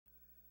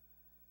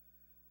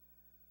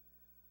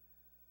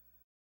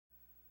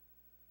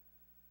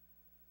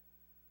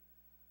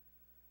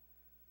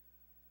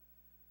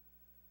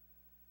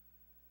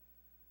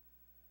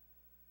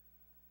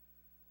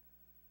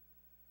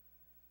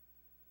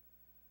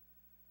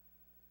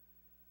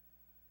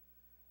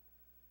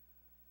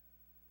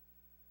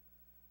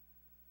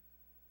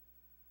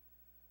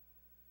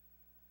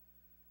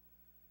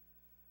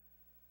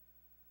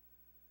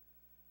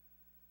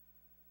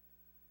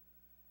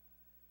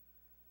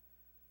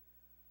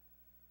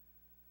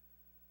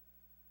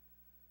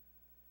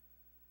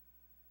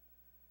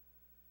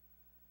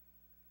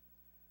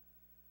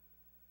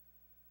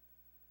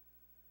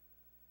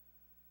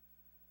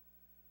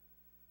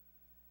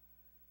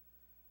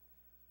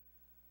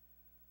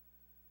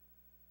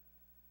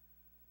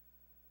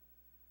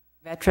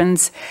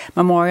Veterans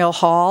Memorial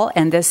Hall,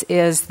 and this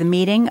is the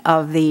meeting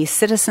of the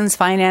Citizens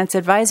Finance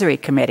Advisory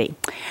Committee.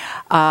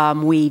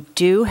 We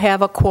do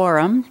have a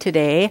quorum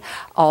today,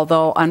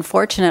 although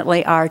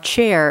unfortunately our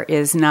chair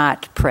is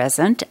not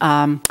present.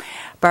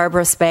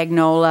 Barbara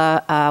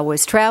Spagnola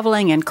was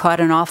traveling and caught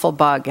an awful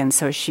bug, and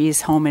so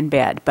she's home in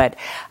bed. But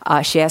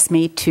she asked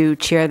me to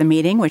chair the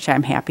meeting, which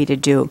I'm happy to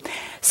do.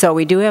 So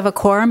we do have a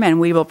quorum, and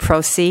we will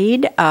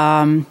proceed.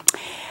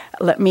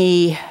 Let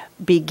me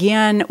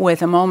begin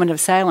with a moment of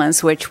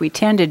silence, which we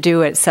tend to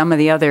do at some of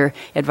the other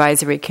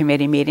advisory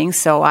committee meetings,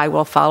 so I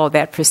will follow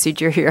that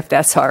procedure here if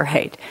that's all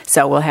right.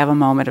 So we'll have a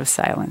moment of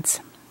silence.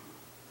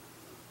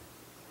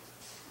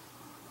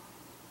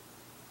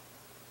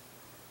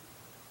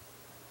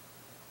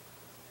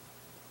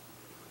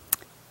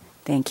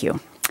 Thank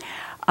you.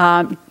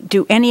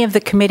 Do any of the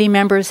committee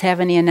members have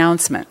any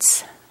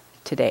announcements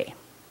today?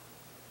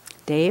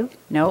 Dave?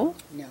 No?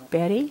 No.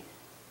 Betty?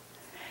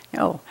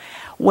 No.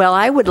 Well,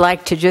 I would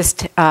like to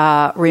just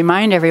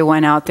remind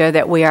everyone out there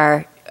that we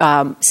are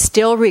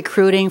still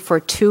recruiting for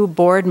 2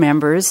 board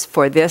members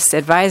for this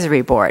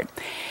advisory board.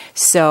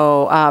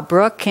 So,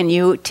 Brooke, can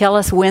you tell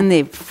us when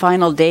the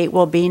final date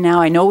will be now?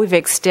 I know we've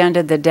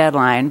extended the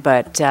deadline,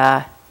 but...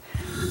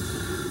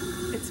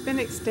 It's been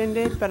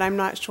extended, but I'm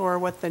not sure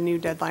what the new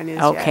deadline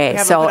is okay, yet. We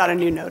haven't put out a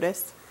new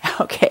notice.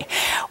 Okay.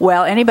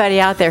 Well, anybody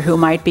out there who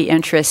might be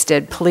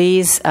interested,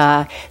 please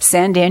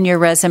send in your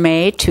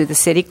resume to the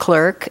city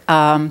clerk.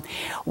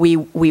 We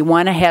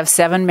want to have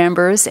 7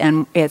 members,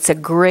 and it's a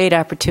great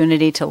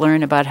opportunity to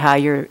learn about how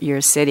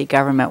your city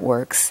government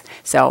works.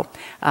 So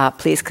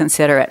please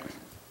consider it.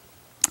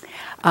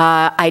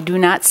 I do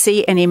not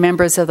see any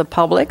members of the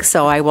public,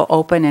 so I will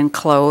open and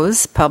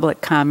close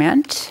public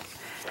comment.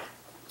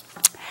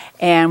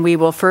 And we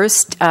will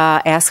first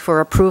ask for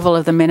approval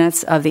of the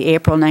minutes of the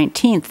April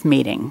 19th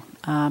meeting.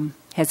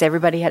 Has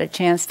everybody had a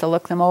chance to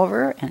look them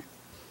over? Yes.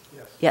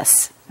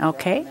 Yes.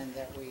 Okay. I recommend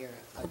that we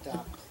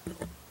adopt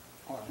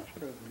or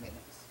approve the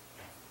minutes.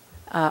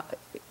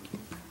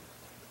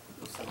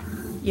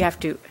 You have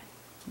to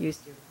use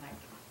your mic.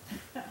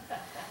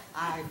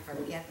 I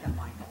forget the mic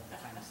all the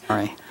time.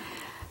 Sorry.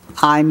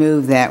 I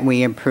move that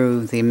we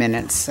approve the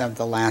minutes of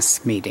the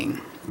last meeting.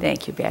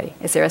 Thank you, Betty.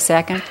 Is there a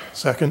second?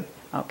 Second.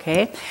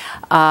 Okay.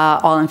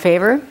 All in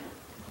favor?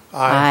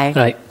 Aye.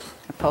 Aye.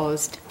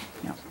 Opposed?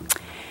 No.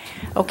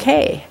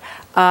 Okay.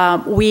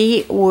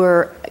 We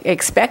were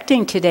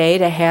expecting today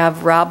to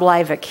have Rob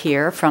Livick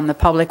here from the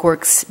Public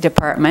Works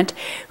Department,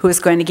 who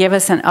is going to give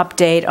us an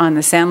update on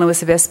the San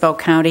Luis Obispo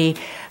County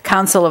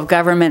Council of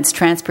Governments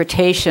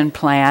Transportation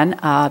Plan.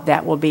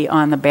 That will be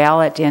on the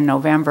ballot in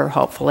November,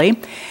 hopefully.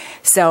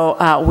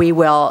 So we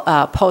will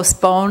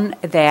postpone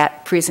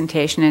that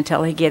presentation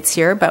until he gets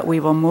here, but we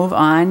will move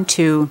on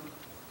to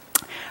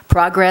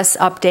progress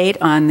update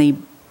on the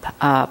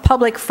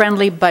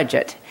public-friendly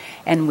budget.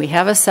 And we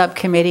have a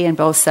subcommittee, and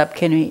both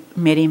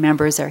subcommittee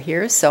members are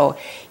here. So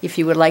if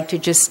you would like to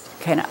just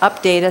kind of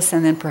update us,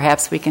 and then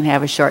perhaps we can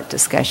have a short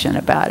discussion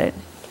about it.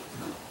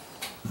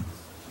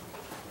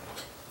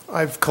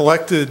 I've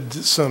collected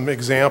some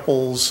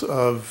examples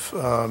of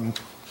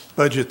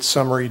budget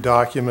summary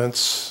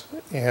documents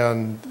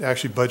and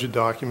actually budget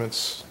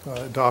documents,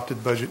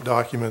 adopted budget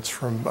documents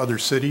from other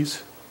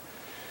cities.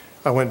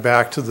 I went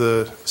back to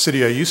the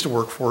city I used to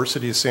work for,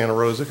 City of Santa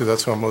Rosa, because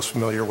that's who I'm most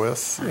familiar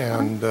with,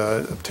 and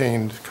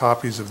obtained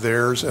copies of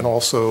theirs, and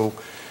also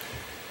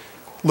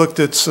looked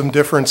at some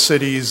different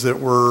cities that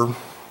were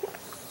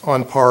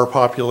on par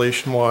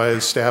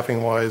population-wise,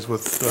 staffing-wise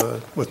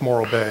with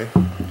Morro Bay.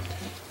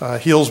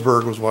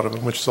 Healdsburg was one of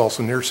them, which is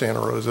also near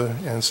Santa Rosa,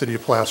 and City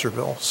of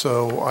Placerville.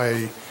 So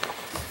I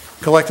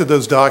collected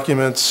those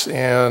documents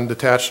and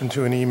attached them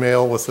to an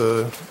email with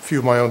a few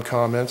of my own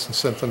comments and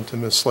sent them to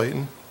Ms.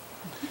 Slayton.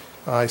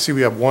 I see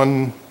we have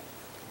one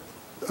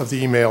of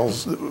the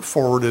emails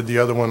forwarded. The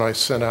other one I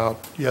sent out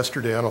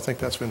yesterday. I don't think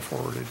that's been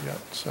forwarded yet.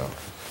 So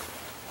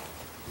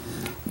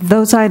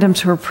those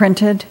items were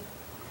printed,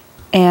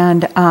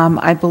 and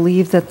I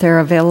believe that they're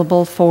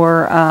available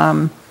for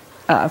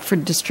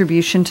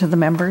distribution to the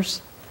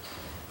members.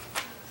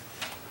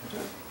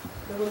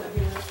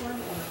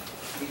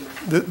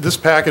 This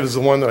packet is the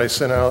one that I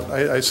sent out.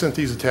 I sent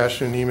these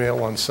attached in an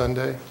email on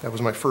Sunday. That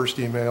was my first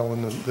email,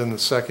 and then the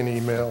second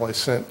email I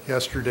sent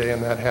yesterday,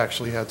 and that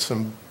actually had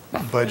some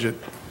budget.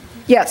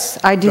 Yes,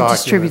 I did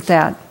documents. Distribute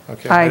that.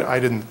 Okay, I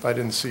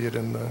didn't see it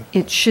in the.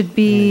 It should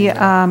be.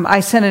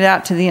 I sent it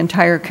out to the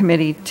entire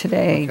committee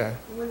today. Okay.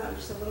 It went out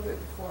just a little bit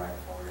before I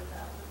forwarded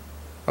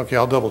that. Okay,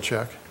 I'll double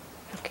check.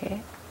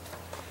 Okay.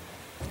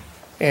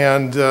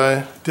 And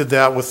did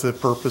that with the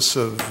purpose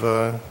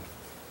of.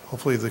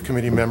 Hopefully the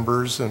committee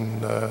members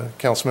and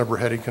Councilmember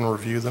Hetty can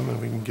review them,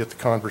 and we can get the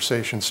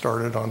conversation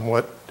started on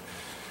what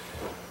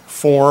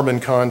form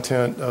and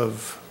content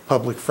of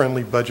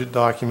public-friendly budget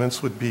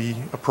documents would be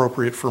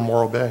appropriate for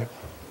Morro Bay.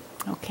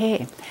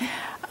 Okay.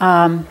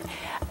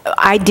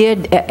 I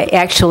did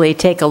actually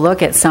take a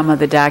look at some of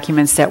the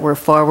documents that were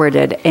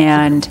forwarded,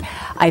 and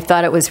I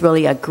thought it was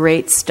really a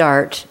great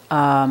start.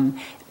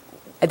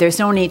 there's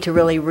no need to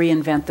really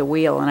reinvent the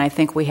wheel, and I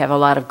think we have a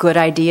lot of good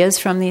ideas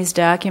from these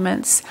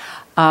documents.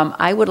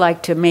 I would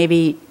like to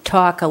maybe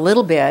talk a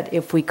little bit,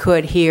 if we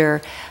could,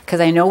 here,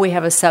 because I know we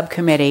have a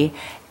subcommittee,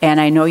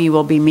 and I know you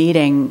will be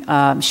meeting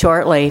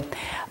shortly,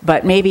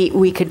 but maybe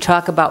we could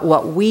talk about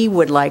what we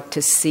would like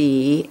to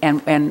see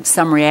and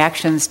some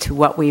reactions to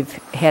what we've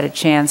had a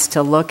chance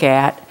to look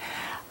at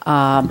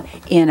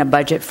in a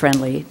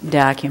budget-friendly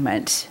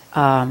document.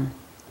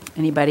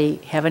 Anybody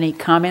have any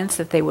comments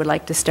that they would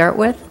like to start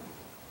with?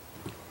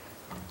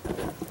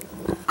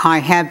 I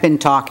have been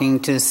talking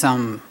to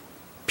some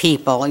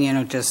people,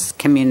 just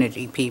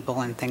community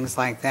people and things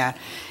like that,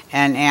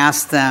 and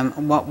asked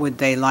them what would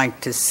they like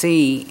to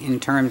see in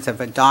terms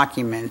of a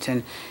document.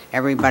 And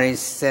everybody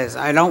says,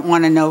 I don't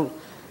want to know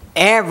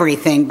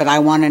everything, but I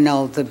want to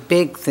know the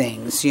big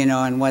things,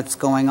 and what's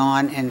going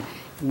on and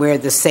where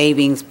the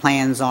savings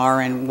plans are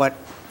and what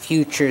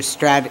future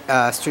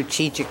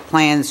strategic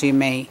plans you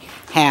may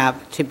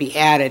have to be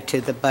added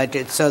to the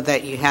budget so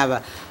that you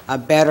have a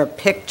better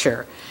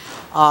picture.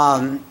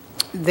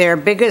 Their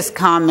biggest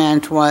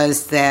comment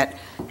was that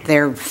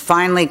they're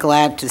finally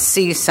glad to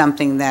see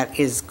something that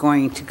is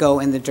going to go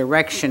in the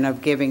direction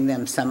of giving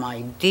them some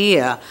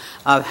idea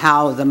of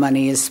how the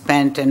money is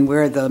spent and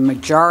where the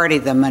majority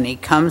of the money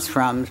comes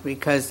from,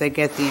 because they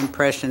get the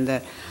impression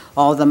that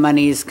all the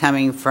money is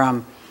coming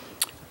from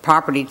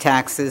property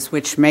taxes,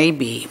 which may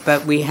be,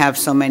 but we have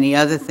so many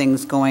other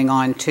things going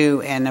on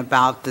too, and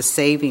about the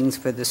savings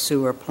for the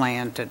sewer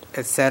plant,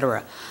 et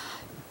cetera.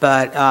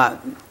 But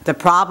the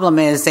problem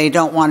is they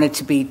don't want it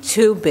to be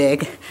too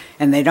big,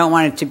 and they don't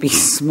want it to be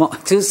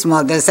too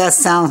small, because that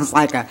sounds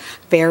like a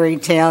fairy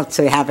tale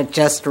to have it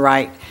just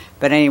right.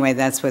 But anyway,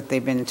 that's what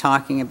they've been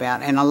talking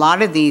about. And a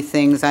lot of these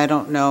things, I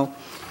don't know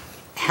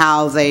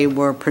how they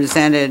were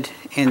presented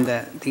in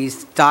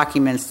these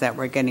documents that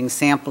we're getting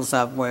samples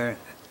of, where,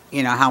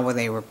 how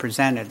they were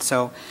presented.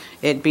 So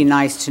it'd be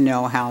nice to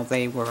know how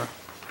they were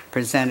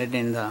presented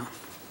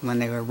when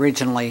they were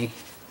originally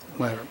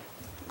were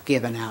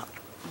given out.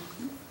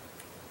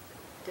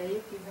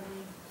 Dave, do you have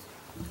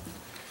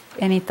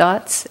any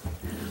thoughts?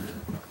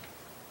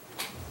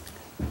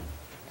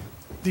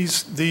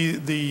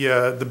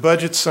 The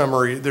budget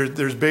summary,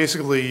 there's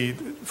basically,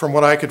 from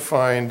what I could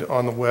find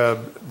on the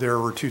web, there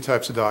were two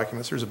types of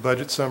documents. There's a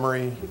budget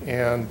summary,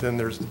 and then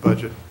there's the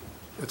budget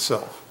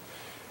itself.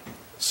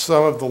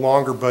 Some of the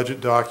longer budget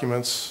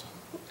documents,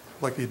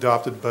 like the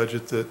adopted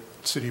budget that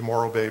City of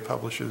Morro Bay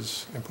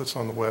publishes and puts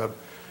on the web,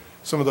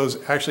 some of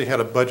those actually had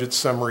a budget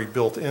summary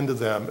built into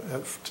them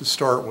to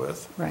start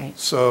with. Right.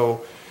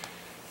 So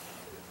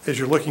as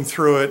you're looking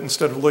through it,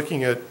 instead of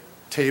looking at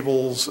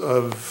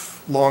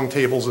long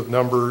tables of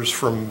numbers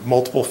from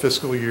multiple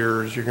fiscal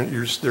years,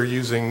 they're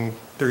using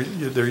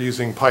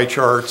pie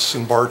charts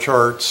and bar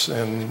charts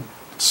and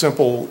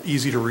simple,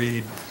 easy to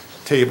read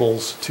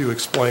tables to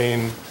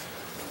explain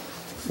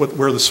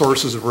where the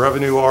sources of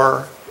revenue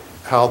are,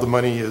 how the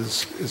money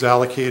is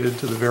allocated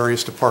to the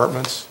various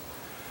departments.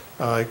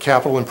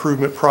 Capital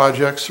improvement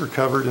projects are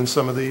covered in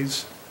some of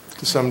these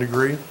to some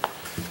degree.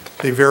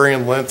 They vary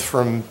in length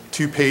from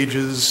 2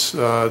 pages.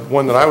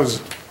 One that I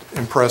was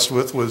impressed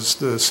with was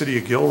the City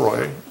of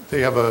Gilroy.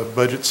 They have a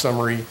budget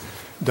summary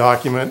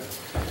document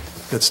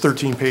that's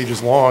 13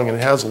 pages long, and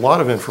it has a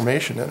lot of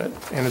information in it.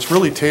 And it's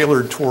really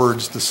tailored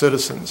towards the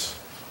citizens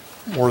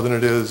more than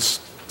it is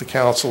the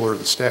council or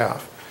the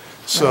staff.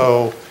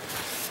 So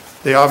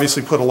they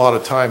obviously put a lot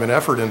of time and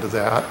effort into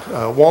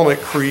that. Walnut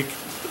Creek,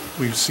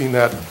 we've seen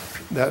that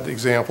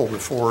example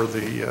before,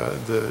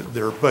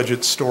 their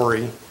budget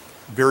story,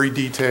 very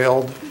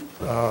detailed,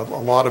 a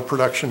lot of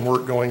production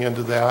work going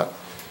into that.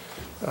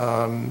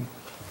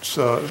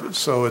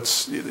 So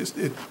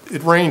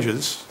it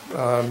ranges.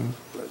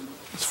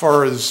 As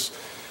far as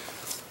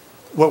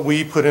what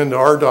we put into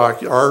our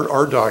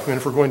document,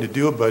 if we're going to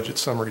do a budget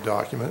summary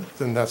document,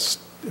 then that's,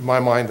 in my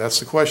mind, that's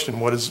the question.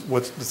 What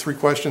the 3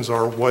 questions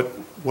are: what's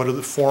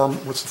the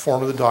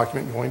form of the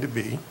document going to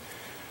be?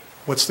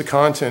 What's the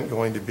content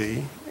going to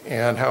be?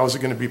 And how is it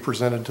going to be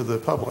presented to the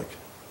public?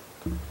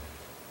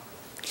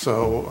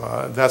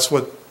 So that's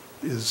what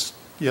is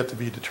yet to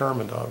be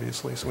determined,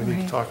 obviously, so we need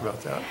to talk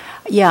about that.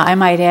 Yeah, I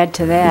might add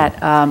to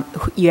that,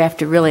 you have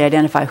to really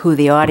identify who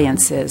the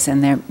audience is,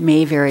 and there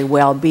may very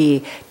well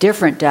be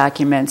different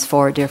documents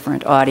for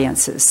different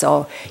audiences.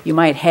 So you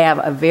might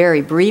have a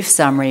very brief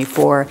summary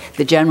for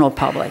the general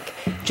public,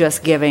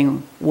 just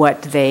giving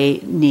what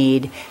they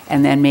need,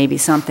 and then maybe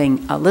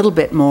something a little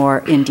bit more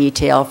in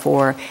detail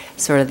for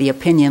sort of the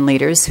opinion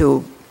leaders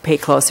who pay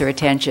closer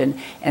attention,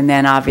 and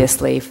then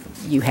obviously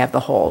you have the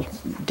whole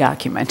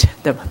document,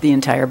 the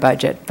entire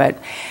budget. But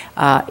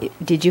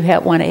did you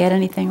want to add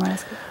anything,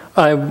 Russ?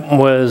 I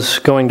was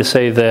going to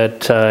say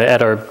that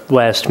at our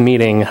last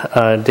meeting,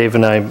 Dave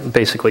and I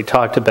basically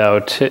talked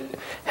about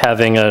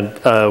having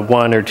a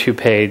 1 or 2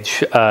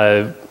 page.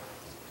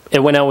 It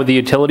went out with the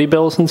utility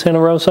bills in Santa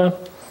Rosa.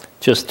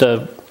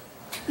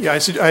 Yeah,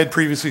 I had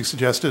previously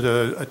suggested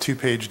a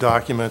 2-page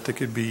document that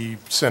could be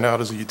sent out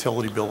as a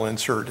utility bill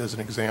insert, as an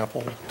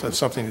example, to have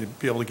something to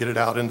be able to get it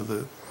out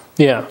into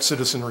Yeah.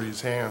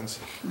 citizenry's hands.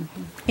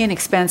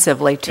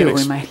 Inexpensively, too,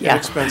 we might, yeah.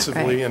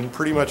 Inexpensively, Right. and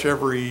pretty much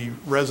every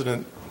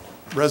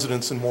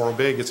residence in Morro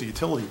Bay gets a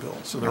utility bill,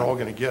 so they're all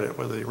going to get it.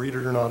 Whether they read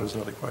it or not is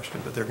another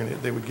question, but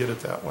they would get it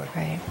that way.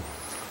 Right.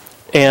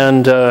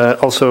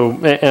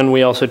 And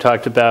we also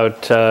talked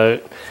about,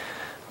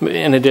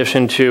 in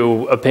addition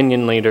to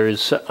opinion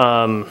leaders,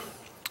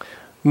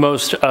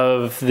 most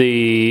of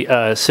the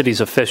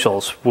city's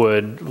officials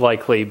would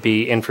likely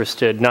be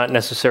interested, not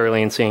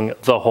necessarily in seeing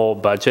the whole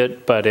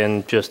budget, but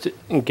in just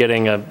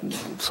getting a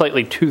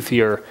slightly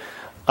toothier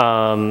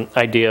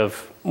idea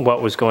of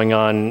what was going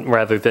on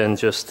rather than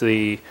just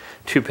the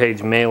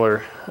two-page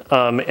mailer.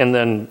 And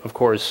then, of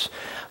course,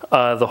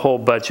 the whole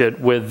budget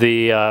with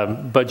the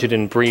budget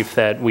in brief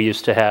that we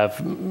used to have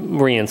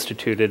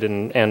reinstituted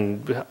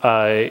and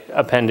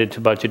appended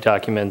to budget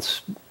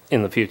documents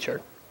in the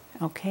future.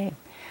 Okay.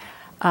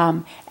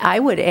 I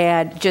would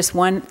add just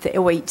one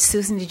wait,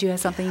 Susan, did you have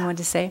something you wanted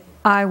to say?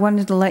 I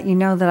wanted to let you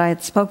know that I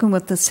had spoken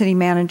with the city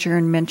manager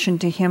and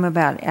mentioned to him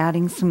about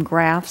adding some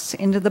graphs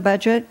into the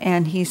budget,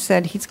 and he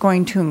said he's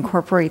going to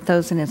incorporate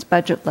those in his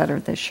budget letter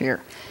this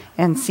year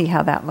and see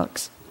how that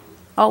looks.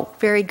 Oh,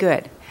 very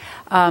good.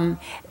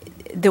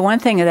 The one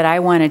thing that I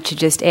wanted to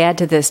just add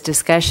to this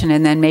discussion,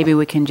 and then maybe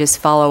we can just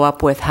follow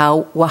up with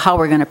how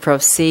we're going to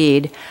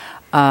proceed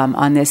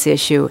on this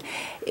issue,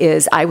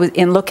 is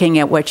in looking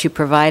at what you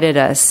provided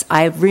us,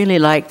 I really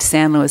liked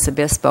San Luis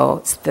Obispo,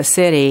 the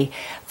city,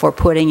 for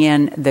putting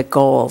in the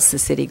goals, the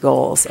city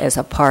goals, as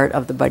a part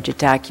of the budget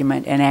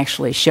document and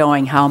actually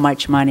showing how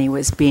much money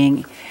was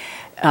being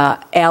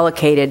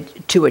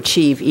allocated to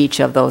achieve each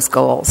of those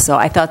goals. So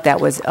I thought that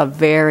was a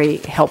very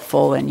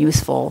helpful and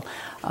useful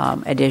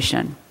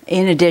addition,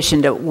 in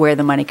addition to where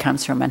the money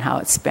comes from and how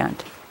it's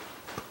spent.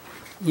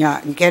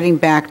 Yeah, getting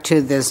back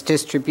to this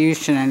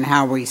distribution and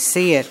how we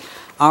see it,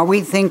 are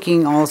we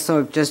thinking also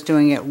of just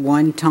doing it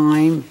one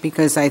time?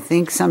 Because I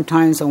think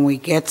sometimes when we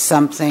get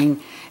something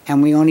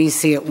and we only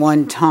see it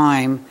one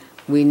time,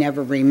 we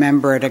never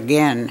remember it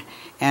again.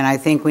 And I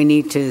think we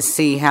need to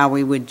see how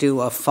we would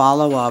do a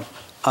follow-up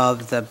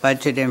of the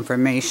budget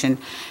information,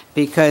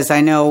 because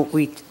I know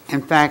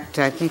in fact,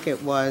 I think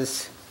it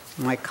was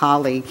my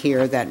colleague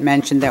here that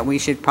mentioned that we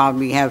should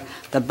probably have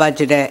the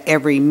budget at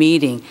every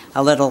meeting,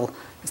 a little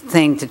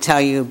thing to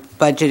tell you,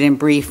 budget in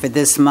brief for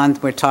this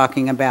month, we're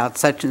talking about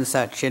such and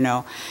such,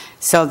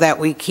 so that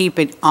we keep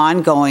it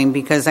ongoing,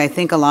 because I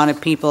think a lot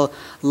of people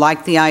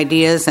like the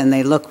ideas and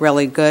they look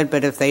really good,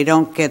 but if they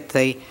don't get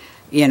the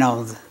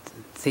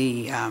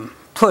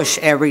push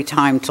every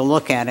time to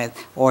look at it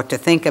or to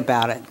think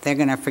about it, they're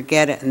going to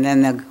forget it, and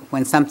then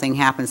when something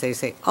happens, they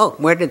say, oh,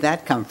 where did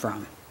that come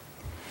from?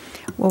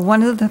 Well,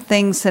 one of the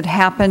things that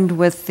happened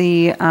with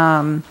the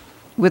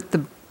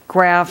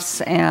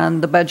graphs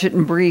and the budget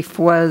in brief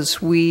was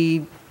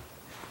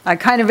I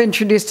kind of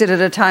introduced it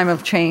at a time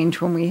of change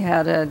when we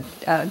had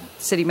a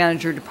city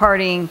manager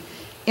departing,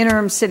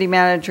 interim city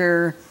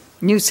manager,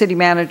 new city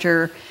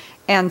manager,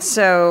 and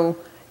so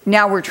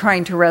now we're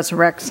trying to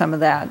resurrect some of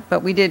that.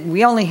 But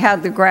we only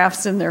had the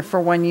graphs in there for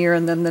 1 year,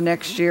 and then the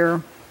next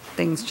year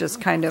things just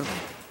kind of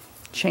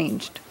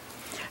changed.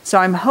 So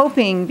I'm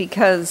hoping,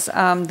 because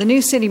the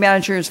new city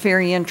manager is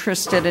very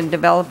interested in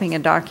developing a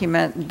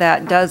document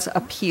that does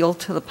appeal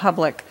to the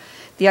public,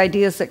 the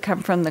ideas that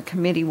come from the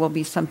committee will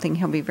be something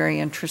he'll be very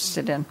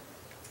interested in.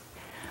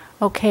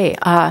 Okay.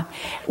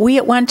 We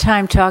at one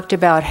time talked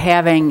about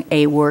having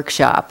a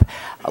workshop,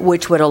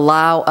 which would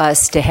allow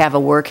us to have a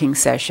working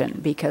session,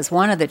 because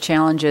one of the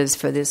challenges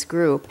for this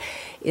group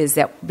is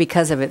that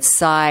because of its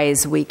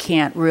size, we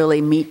can't really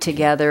meet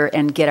together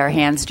and get our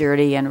hands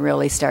dirty and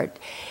really start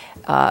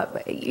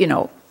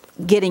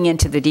getting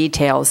into the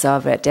details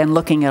of it and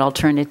looking at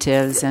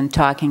alternatives and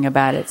talking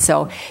about it.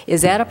 So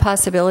is that a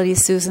possibility,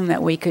 Susan,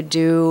 that we could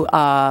do?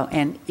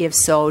 And if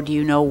so, do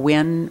you know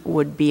when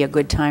would be a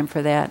good time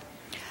for that?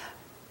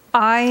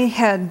 I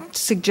had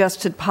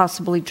suggested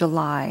possibly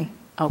July.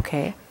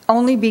 Okay.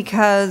 Only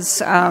because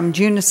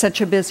June is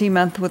such a busy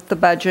month with the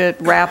budget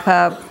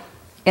wrap-up,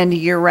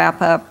 end-of-year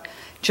wrap-up.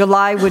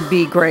 July would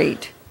be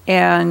great.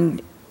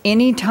 And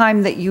any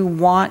time that you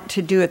want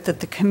to do it,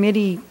 that the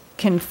committee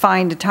can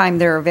find a time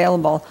they're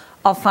available,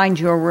 I'll find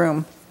you a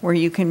room where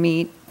you can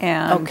meet.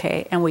 And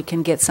okay, and we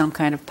can get some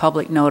kind of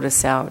public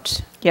notice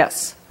out.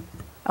 Yes.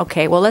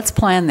 Okay, well, let's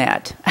plan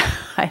that.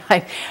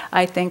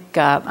 I think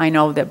I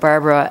know that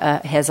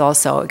Barbara has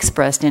also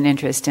expressed an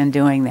interest in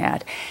doing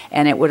that,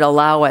 and it would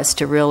allow us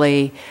to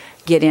really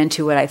get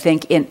into it, I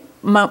think, in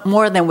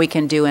more than we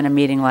can do in a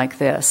meeting like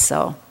this,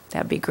 so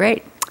that'd be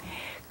great.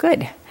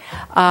 Good.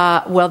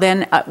 Well,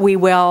 then we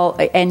will,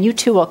 and you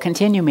two will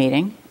continue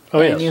meeting. Oh,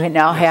 yes. And you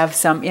now have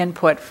some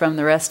input from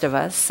the rest of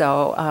us,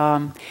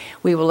 so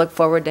we will look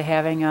forward to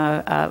having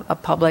a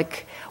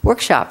public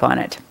workshop on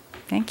it.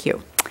 Thank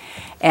you.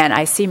 And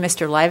I see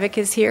Mr. Livick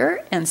is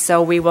here, and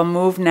so we will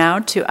move now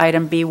to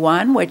item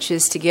B1, which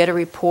is to get a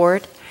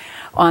report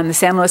on the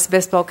San Luis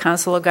Obispo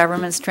Council of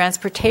Governments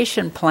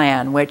Transportation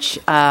Plan, which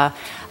I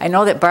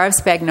know that Barb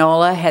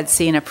Spagnola had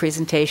seen a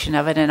presentation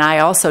of it, and I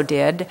also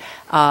did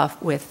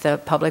with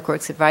the Public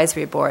Works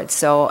Advisory Board.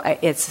 So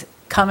it's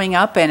coming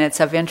up, and it's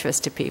of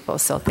interest to people.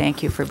 So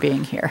thank you for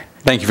being here.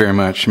 Thank you very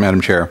much,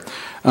 Madam Chair.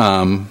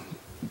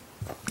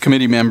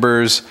 Committee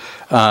members,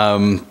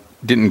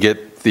 didn't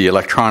get the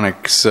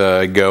electronics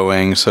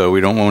going, so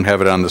we won't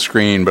have it on the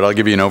screen, but I'll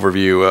give you an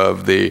overview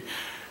of the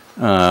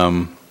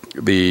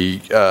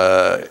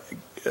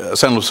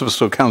San Luis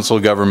Obispo Council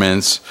of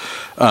Governments,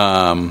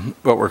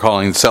 what we're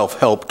calling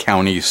self-help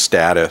county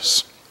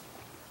status.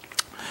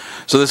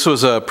 So this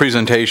was a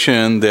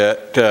presentation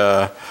that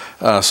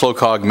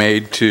SLOCOG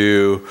made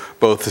to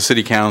both the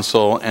City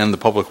Council and the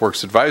Public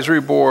Works Advisory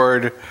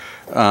Board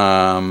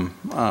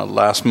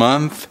last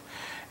month,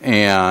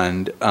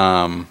 and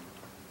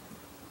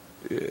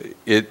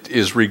it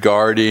is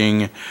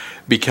regarding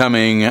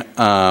becoming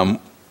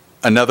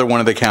another one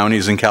of the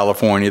counties in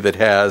California that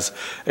has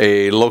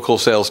a local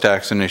sales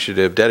tax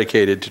initiative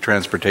dedicated to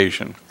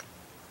transportation.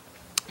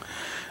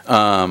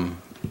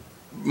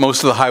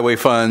 Most of the highway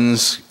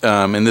funds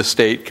in this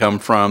state come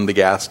from the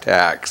gas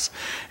tax,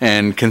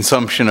 and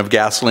consumption of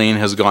gasoline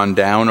has gone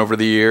down over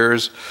the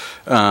years,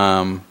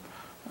 and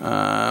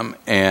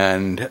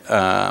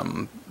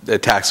the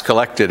tax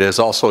collected has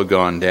also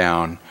gone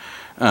down.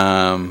 There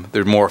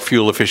are more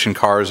fuel-efficient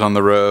cars on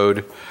the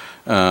road,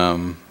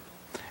 and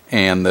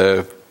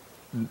the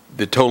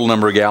total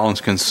number of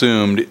gallons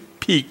consumed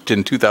peaked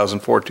in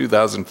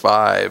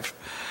 2004-2005,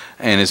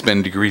 and has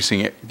been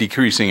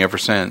decreasing ever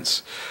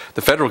since.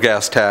 The federal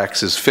gas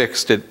tax is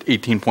fixed at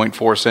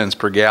 18.4 cents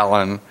per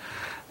gallon,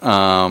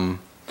 while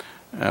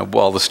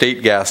the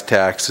state gas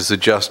tax is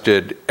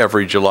adjusted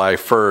every July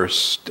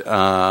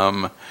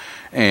 1st,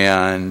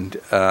 and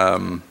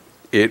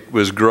it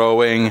was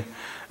growing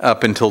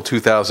up until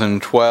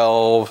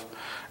 2012,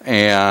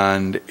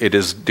 and it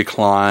has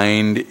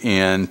declined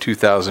in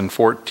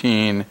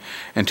 2014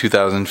 and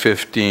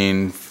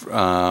 2015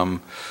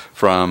 from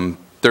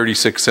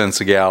 36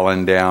 cents a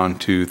gallon down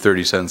to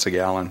 30 cents a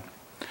gallon.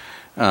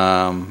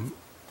 And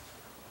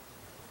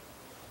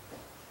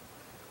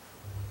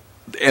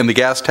the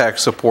gas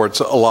tax supports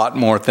a lot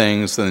more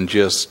things than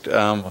just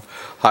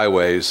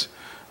highways,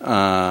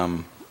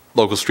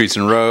 local streets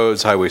and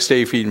roads, highway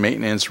safety,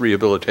 maintenance,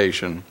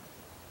 rehabilitation.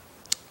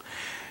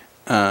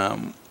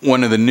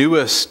 One of the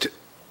newest,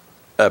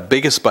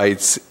 biggest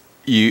bites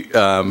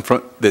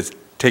that's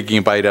taking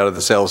a bite out of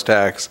the sales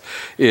tax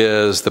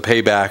is the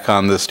payback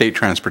on the state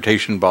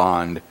transportation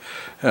bond,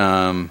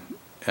 the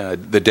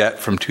debt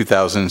from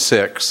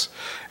 2006,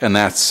 and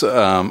that's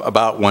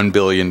about $1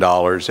 billion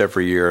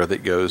every year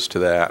that goes to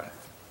that.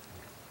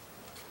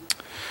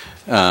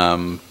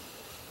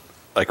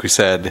 Like we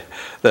said,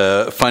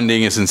 the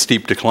funding is in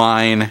steep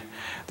decline.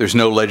 There's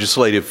no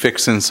legislative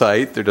fix in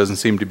sight. There doesn't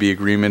seem to be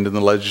agreement in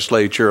the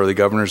legislature or the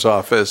governor's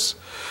office.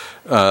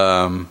 We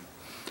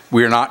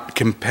are not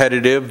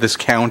competitive. This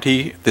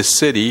county, this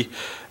city,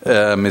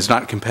 is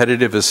not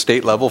competitive at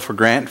state level for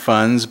grant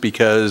funds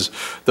because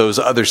those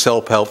other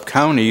self-help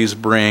counties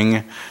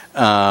bring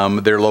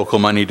their local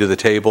money to the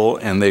table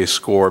and they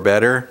score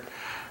better.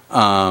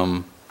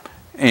 And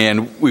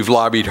we've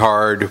lobbied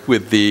hard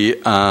with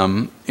the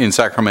in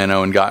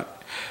Sacramento and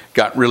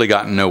really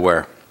gotten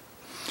nowhere.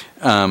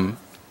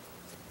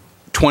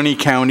 20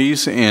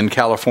 counties in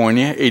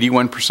California,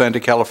 81%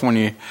 of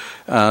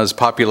California's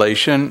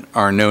population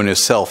are known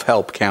as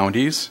self-help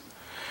counties,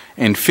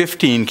 and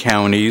 15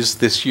 counties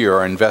this year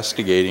are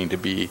investigating to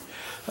be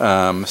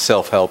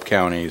self-help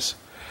counties.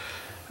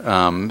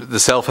 The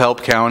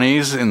self-help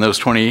counties in those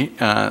 20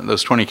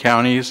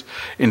 counties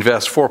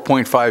invest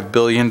 $4.5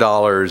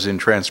 billion in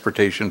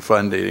transportation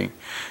funding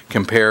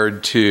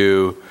compared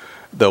to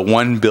the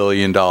 $1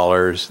 billion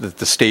that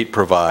the state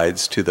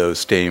provides to those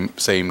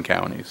same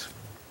counties.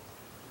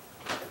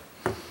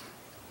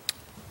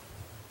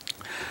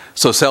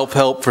 So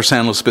self-help for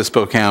San Luis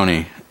Obispo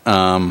County,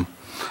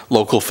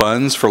 local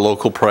funds for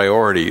local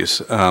priorities.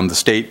 The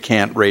state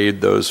can't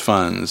raid those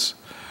funds.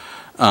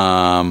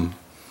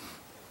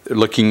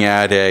 Looking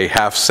at a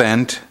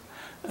half-cent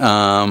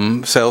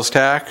sales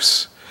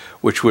tax,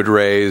 which would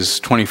raise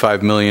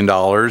 $25 million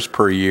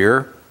per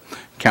year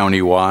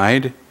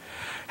countywide.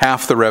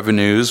 Half the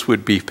revenues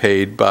would be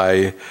paid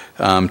by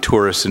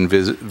tourists and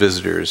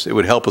visitors. It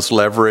would help us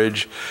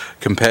leverage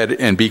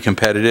and be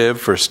competitive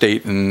for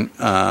state and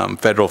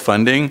federal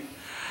funding.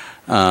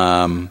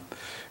 Will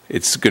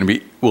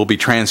be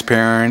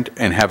transparent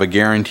and have a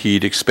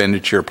guaranteed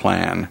expenditure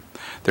plan.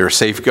 There are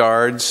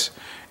safeguards,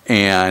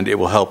 and it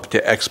will help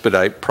to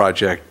expedite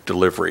project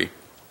delivery.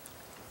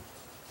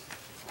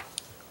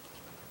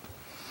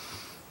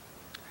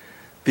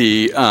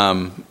 The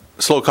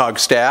SLOCOG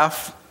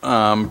staff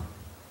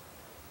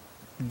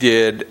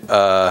did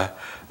a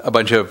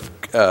bunch of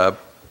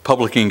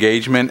public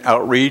engagement,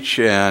 outreach,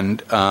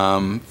 and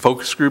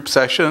focus group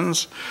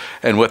sessions,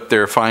 and what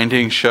their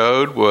findings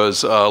showed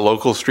was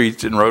local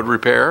streets and road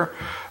repair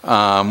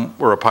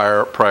were a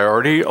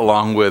priority,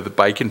 along with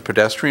bike and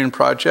pedestrian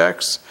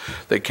projects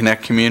that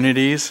connect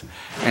communities,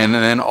 and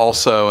then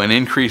also an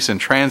increase in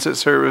transit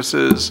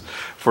services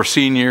for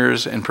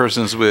seniors and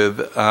persons with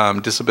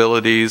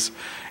disabilities,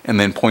 and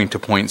then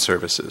point-to-point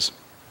services.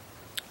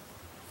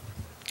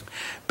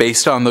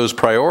 Based on those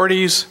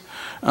priorities,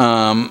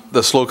 the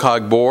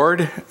SLOCOG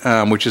board,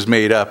 which is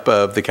made up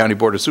of the County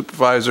Board of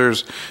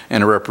Supervisors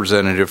and a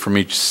representative from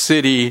each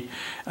city,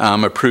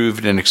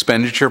 approved an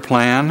expenditure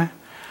plan.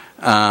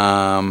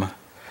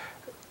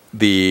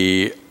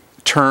 The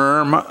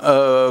term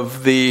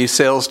of the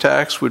sales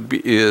tax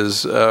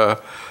is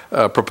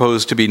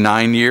proposed to be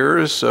 9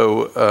 years,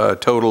 so a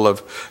total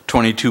of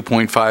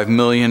 $22.5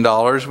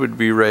 million would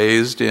be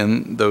raised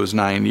in those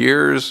 9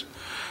 years,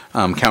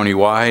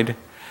 countywide.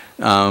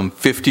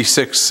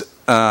 56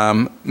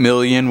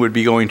 million would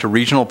be going to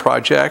regional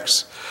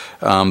projects.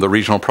 The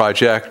regional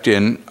project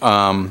in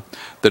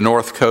the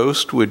North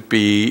Coast would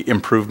be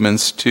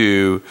improvements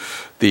to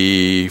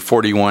the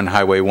 41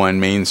 Highway 1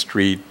 Main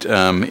Street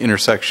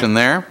intersection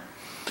there.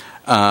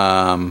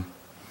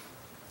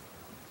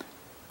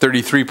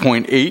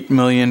 $33.8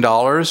 million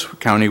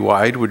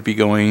countywide would be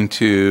going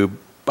to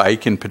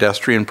bike and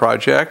pedestrian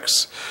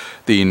projects.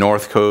 The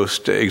North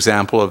Coast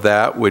example of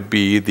that would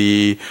be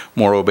the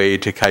Morro Bay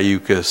to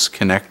Cayucas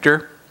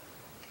connector.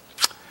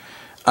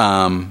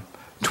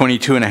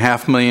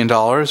 $22.5 million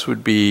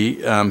would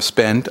be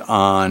spent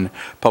on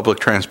public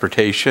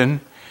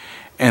transportation.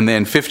 And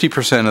then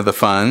 50% of the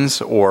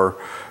funds, or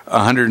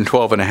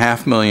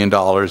 $112.5 million,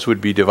 would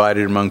be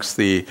divided amongst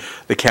the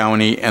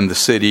county and the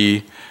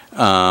city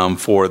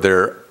for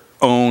their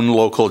own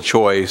local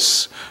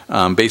choice,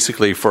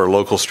 basically for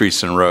local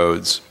streets and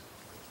roads.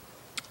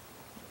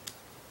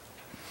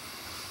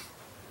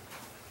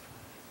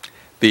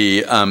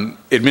 The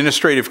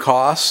administrative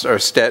costs are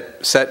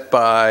set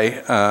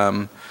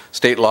by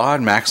state law, a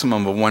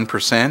maximum of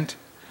 1%.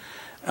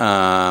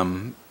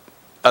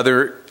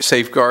 Other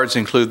safeguards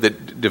include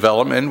that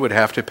development would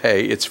have to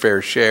pay its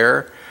fair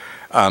share.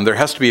 There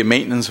has to be a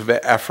maintenance of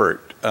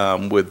effort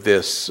with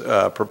this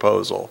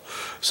proposal.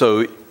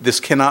 So this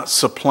cannot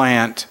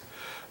supplant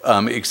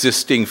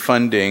existing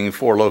funding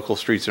for local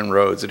streets and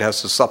roads. It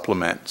has to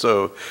supplement.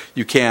 So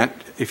you can't,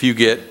 if you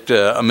get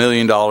 $1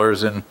 million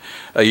in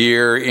a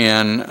year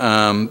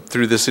in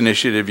through this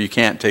initiative, you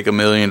can't take $1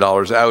 million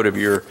out of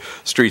your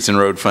streets and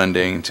road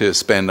funding to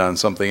spend on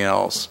something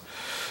else.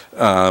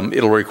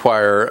 It'll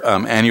require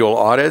annual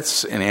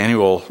audits and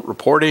annual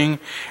reporting,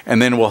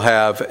 and then we'll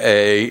have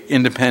a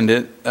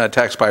independent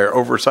taxpayer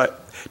oversight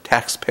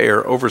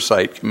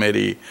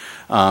committee,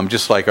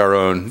 just like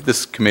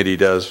this committee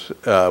does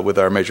with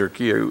our Measure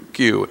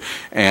Q.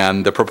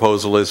 And the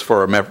proposal is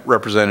for a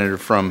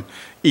representative from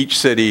each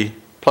city,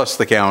 plus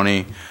the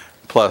county,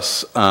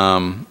 plus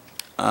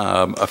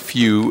a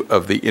few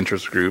of the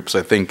interest groups.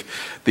 I think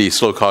the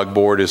SLOCOG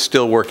board is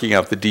still working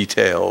out the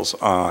details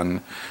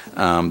on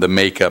the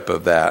makeup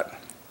of that.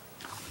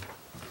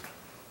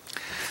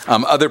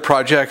 Other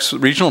projects,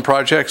 regional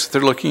projects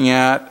they're looking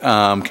at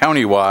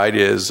countywide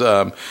is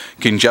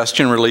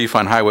congestion relief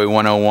on Highway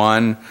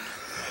 101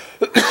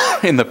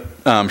 in the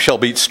Shell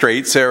Beach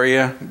Straits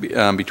area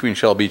between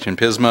Shell Beach and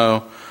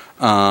Pismo,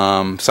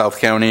 South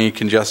County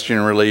congestion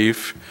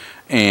relief,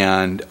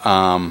 and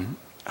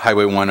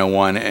Highway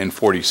 101 and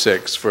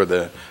 46 for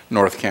the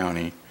North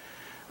County.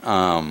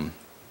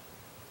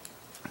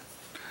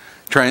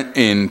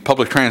 In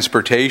public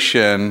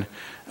transportation,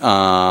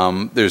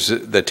 there's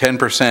the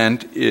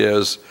 10%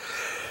 is,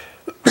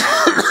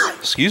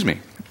 excuse me,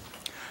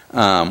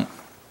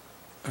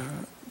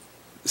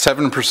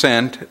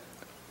 7%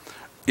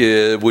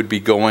 would be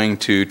going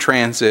to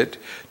transit,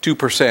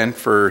 2%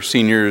 for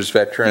seniors,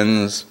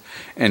 veterans,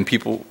 and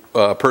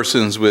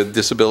persons with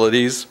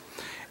disabilities,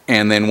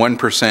 and then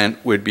 1%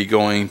 would be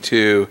going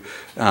to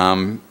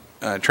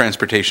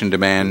transportation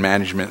demand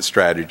management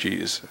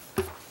strategies.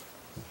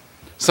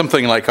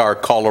 Something like our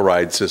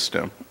call-a-ride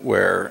system,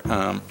 where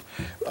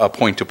a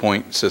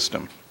point-to-point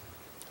system.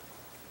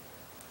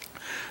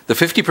 The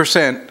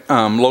 50%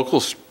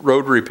 local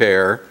road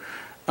repair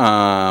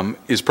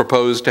is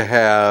proposed to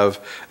have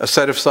a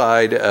set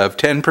aside of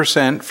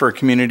 10% for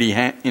community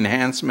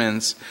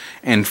enhancements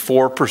and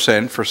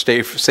 4% for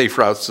safe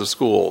routes to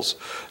schools.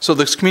 So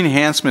this community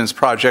enhancements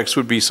projects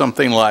would be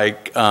something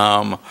like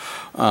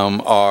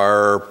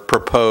our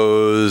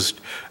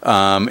proposed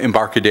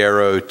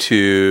Embarcadero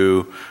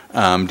to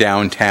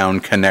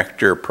downtown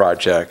connector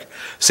project.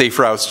 Safe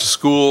routes to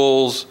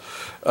schools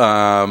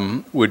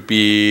would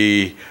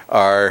be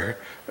our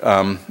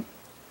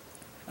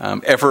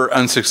ever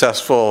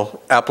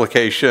unsuccessful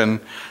application,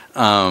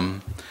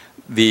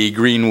 the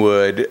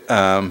Greenwood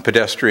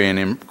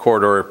pedestrian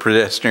corridor,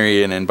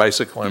 and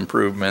bicycle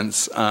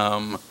improvements.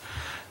 One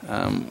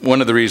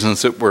of the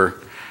reasons that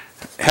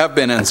have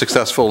been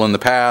unsuccessful in the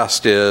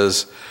past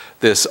is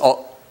this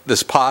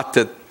pot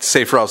that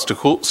Safe Routes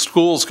to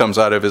Schools comes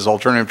out of is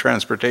alternative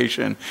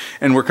transportation,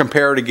 and we're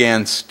compared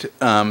against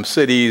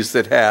cities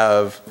that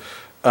have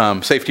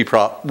real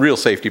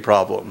safety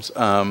problems.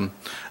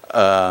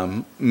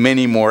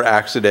 many more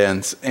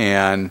accidents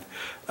and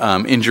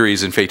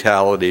injuries and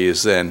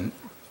fatalities than,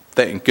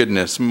 thank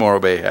goodness, Morro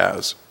Bay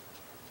has.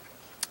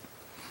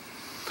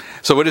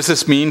 So what does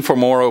this mean for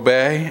Morro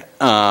Bay?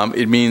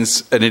 It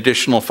means an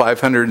additional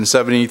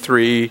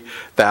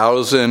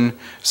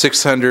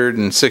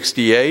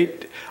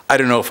 573,668. I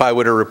don't know if I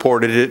would have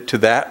reported it to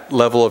that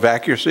level of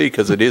accuracy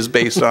because it is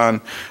based on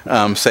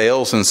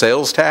sales and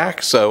sales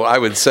tax. So I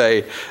would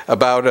say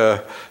about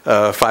a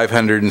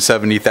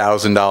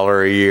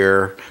 $570,000 a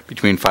year,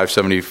 between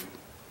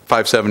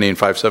 570 and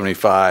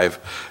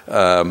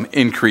 575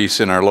 increase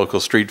in our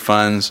local street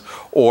funds,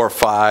 or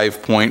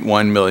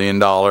 $5.1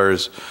 million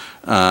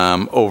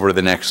over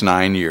the next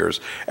 9 years.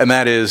 And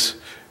that is,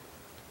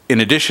 in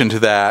addition to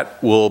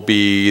that, will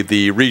be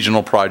the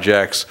regional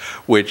projects,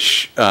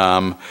 which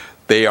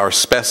they are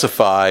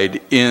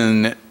specified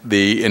in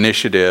the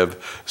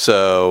initiative.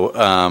 So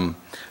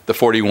the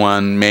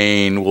 41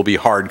 Main will be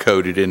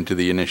hard-coded into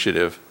the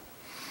initiative.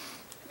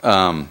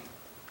 And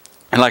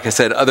like I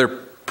said, other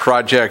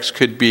projects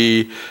could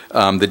be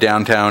the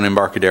downtown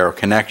Embarcadero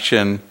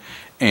connection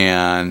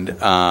and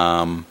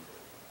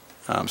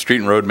street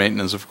and road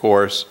maintenance, of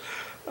course,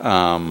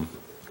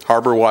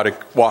 Harbor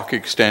Walk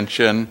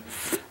extension,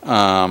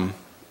 and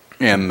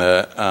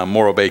the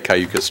Morro Bay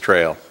Cayucas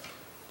Trail.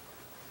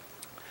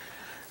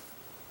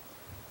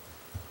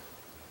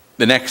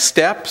 The next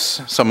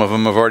steps, some of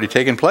them have already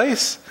taken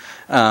place.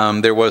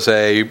 There was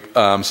a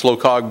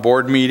SLOCOG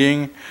board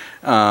meeting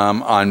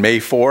on May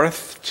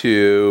 4th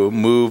to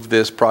move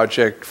this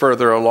project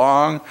further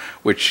along,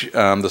 which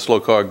the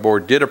SLOCOG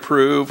board did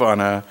approve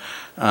on a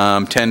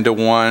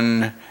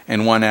 10-to-1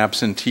 and 1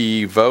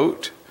 absentee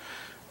vote.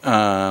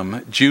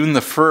 June the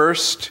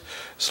 1st,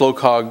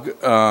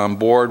 SLOCOG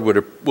board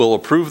will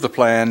approve the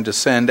plan to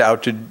send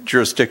out to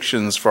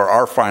jurisdictions for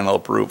our final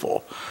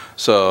approval.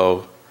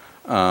 So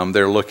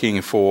they're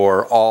looking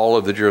for all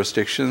of the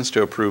jurisdictions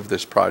to approve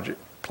this project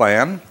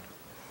plan.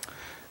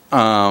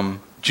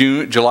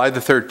 July the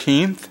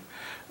 13th,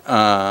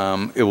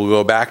 it will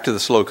go back to the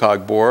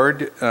SLOCOG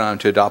board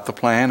to adopt the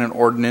plan and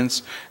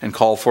ordinance and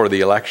call for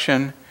the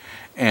election.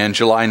 And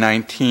July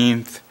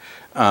 19th,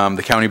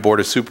 the County Board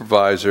of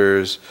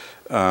Supervisors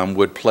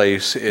would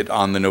place it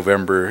on the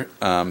November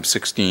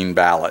 16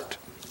 ballot.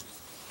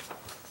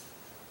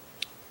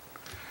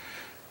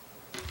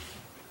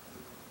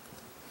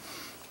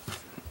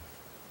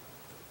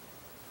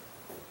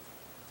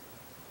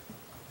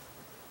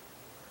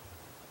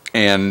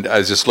 And I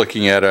was just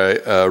looking at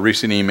a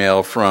recent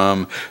email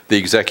from the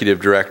Executive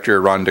Director,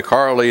 Ron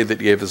DeCarli, that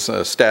gave us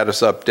a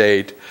status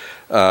update.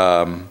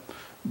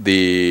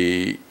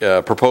 The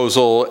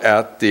proposal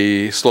at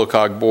the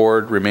SLOCOG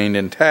board remained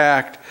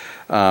intact.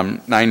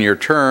 9-year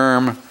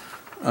term,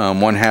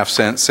 1/2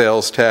 cent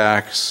sales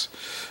tax,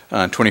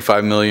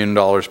 $25 million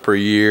per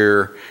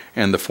year,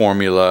 and the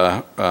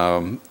formula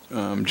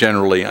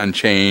generally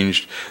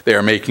unchanged. They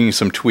are making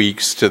some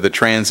tweaks to the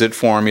transit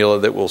formula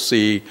that we'll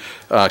see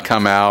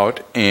come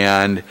out,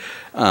 and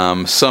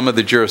some of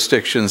the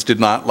jurisdictions did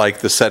not like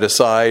the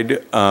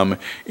set-aside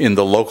in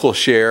the local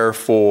share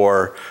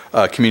for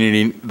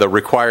the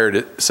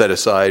required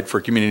set-aside for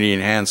community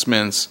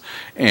enhancements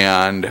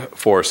and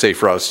for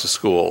safe routes to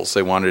schools.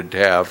 They wanted to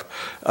have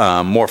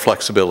more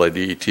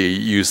flexibility to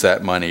use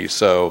that money.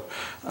 So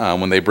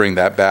when they bring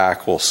that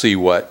back, we'll see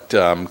what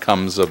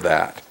comes of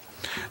that.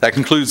 That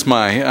concludes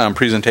my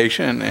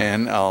presentation,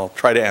 and I'll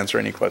try to answer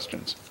any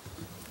questions.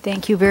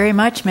 Thank you very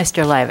much,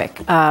 Mr.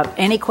 Livick.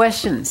 Any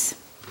questions?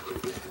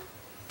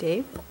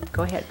 Dave,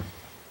 go ahead.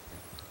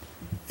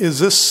 Is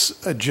this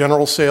a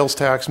general sales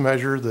tax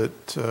measure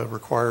that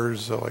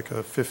requires like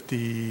a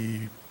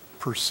 50%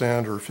 or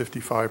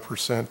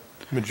 55%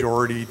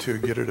 majority to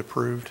get it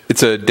approved?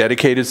 It's a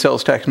dedicated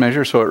sales tax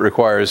measure, so it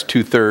requires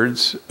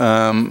 2/3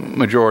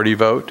 majority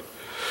vote.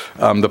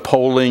 The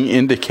polling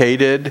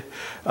indicated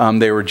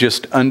they were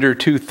just under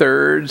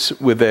 2/3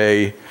 with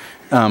a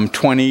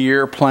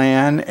 20-year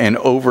plan and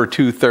over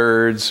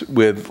 2/3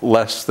 with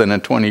less than a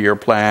 20-year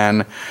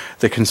plan.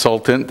 The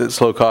consultant that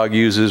SLOCOG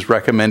uses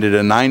recommended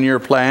a 9-year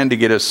plan to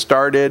get us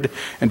started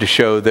and to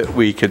show that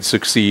we could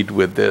succeed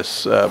with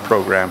this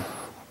program.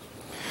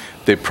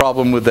 The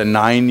problem with the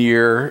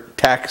 9-year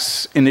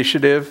tax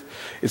initiative,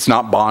 it's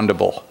not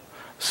bondable.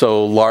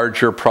 So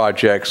larger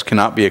projects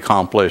cannot be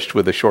accomplished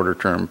with a shorter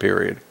term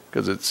period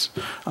because it's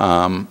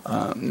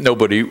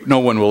no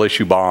one will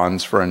issue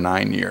bonds for a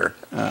 9-year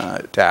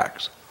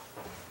tax.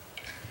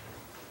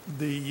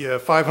 The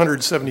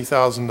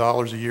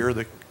 $570,000 a year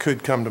that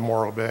could come to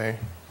Morro Bay,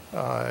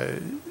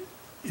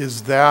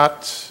 is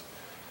that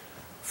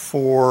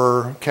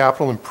for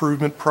capital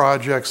improvement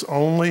projects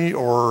only,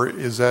 or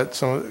is that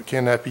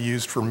can that be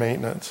used for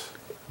maintenance?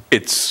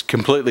 It's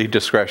completely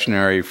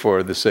discretionary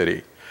for the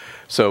city.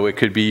 So it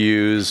could be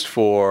used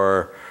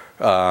for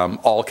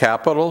all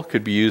capital,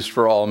 could be used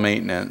for all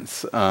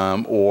maintenance,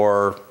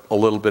 or a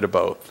little bit of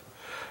both.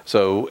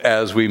 So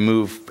as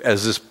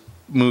this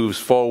moves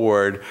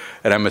forward,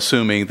 and I'm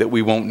assuming that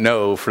we won't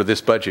know for this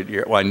budget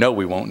year. Well, I know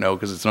we won't know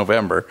because it's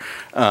November.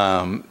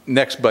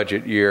 Next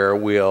budget year,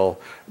 we'll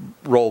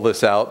roll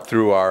this out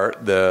through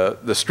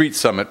the Street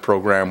Summit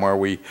program, where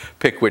we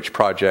pick which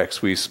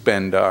projects we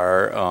spend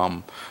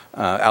our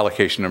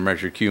allocation of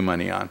Measure Q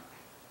money on.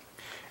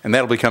 And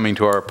that'll be coming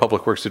to our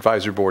Public Works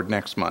Advisory Board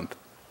next month.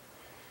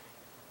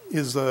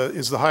 Is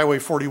the Highway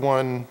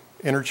 41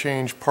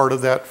 interchange part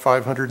of that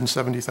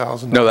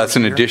 $570,000? No, that's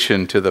in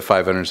addition to the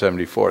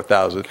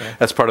 $574,000. Okay.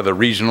 That's part of the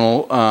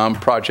regional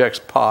projects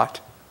pot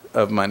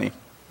of money.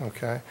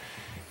 Okay.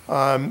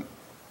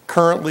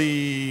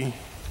 Currently,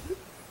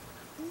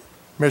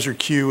 Measure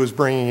Q is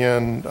bringing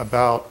in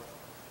about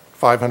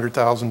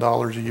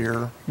 $500,000 a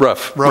year.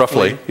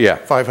 Roughly, yeah.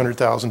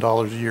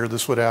 $500,000 a year.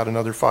 This would add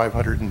another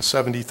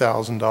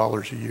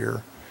 $570,000 a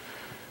year.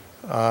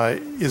 Are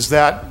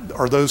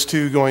those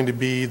two going to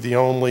be the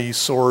only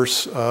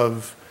source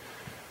of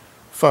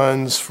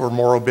funds for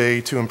Morro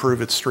Bay to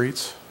improve its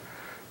streets?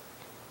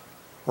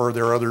 Or are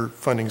there other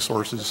funding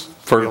sources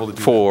to be able to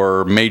do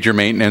for major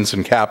maintenance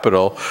and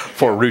capital?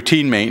 For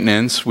routine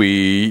maintenance,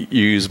 we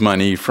use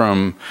money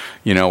from,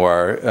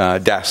 our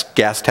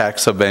gas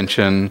tax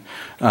subvention,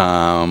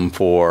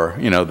 for,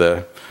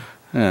 the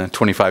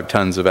 25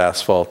 tons of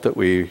asphalt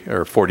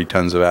or 40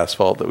 tons of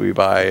asphalt that we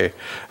buy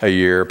a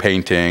year,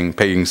 paying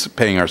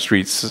our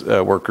streets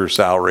workers'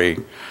 salary,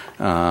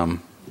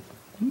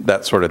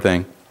 that sort of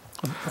thing.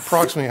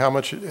 Approximately how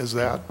much is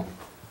that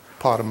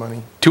pot of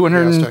money?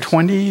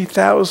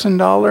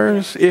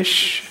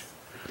 $220,000-ish.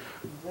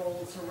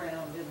 Rolls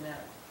around in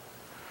that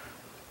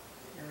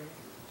area.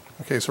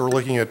 Okay, so we're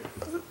looking at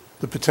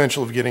the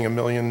potential of getting $1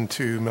 million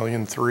to $1.3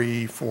 million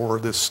for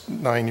this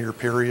 9-year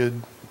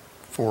period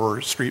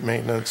for street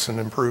maintenance and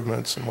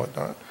improvements and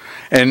whatnot.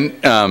 And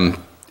an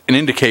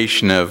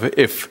indication of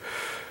if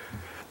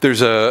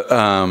there's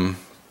a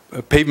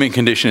pavement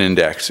condition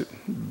index,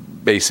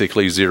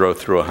 basically 0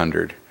 through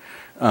 100.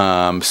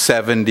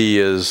 70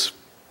 is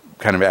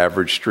kind of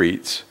average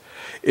streets.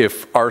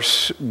 If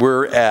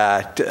we're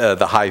at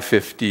the high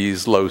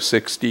 50s, low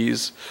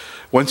 60s,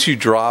 once you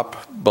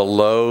drop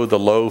below the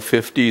low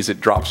 50s,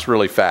 it drops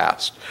really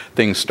fast.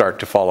 Things start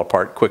to fall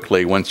apart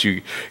quickly.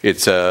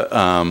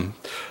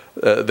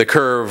 The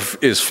curve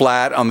is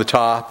flat on the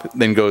top,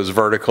 then goes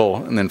vertical,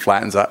 and then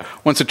flattens out.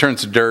 Once it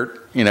turns to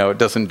dirt, it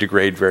doesn't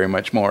degrade very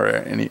much more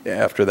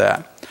after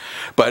that.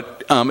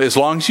 But as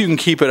long as you can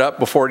keep it up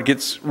before it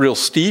gets real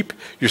steep,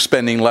 you're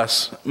spending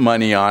less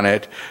money on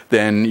it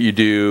than you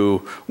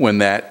do when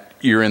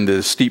you're in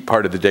the steep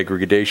part of the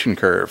degradation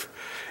curve.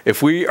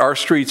 If our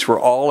streets were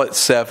all at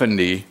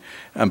 70,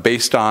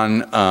 based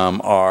on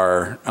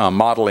our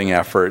modeling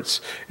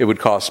efforts, it would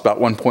cost about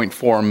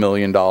 $1.4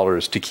 million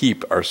to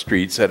keep our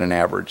streets at an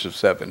average of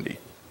 70.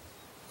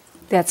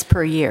 That's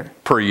per year.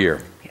 Per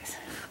year. Yes.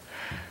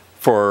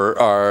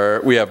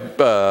 We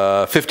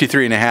have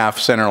 53 and a half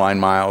centerline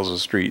miles of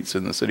streets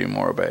in the city of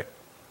Morro Bay.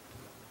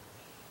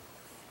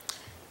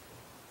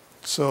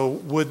 So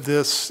would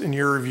this, in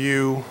your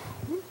view,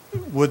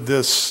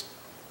 this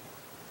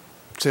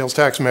sales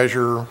tax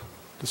measure,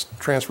 this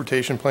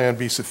transportation plan,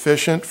 be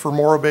sufficient for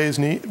Morro Bay's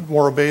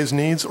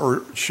needs,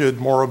 or should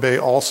Morro Bay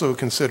also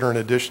consider, in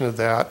addition to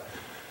that,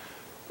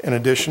 an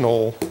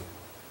additional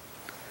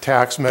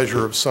tax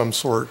measure of some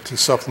sort to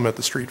supplement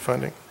the street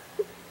funding?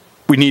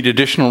 We need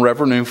additional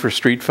revenue for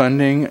street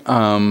funding.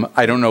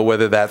 I don't know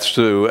whether that's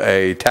through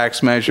a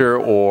tax measure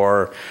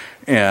or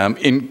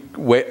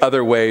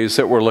other ways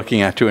that we're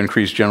looking at to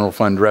increase general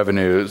fund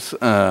revenues.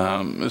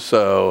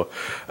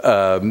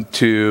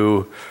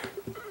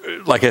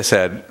 Like I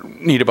said,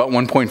 need about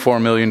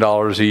 $1.4 million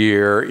a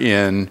year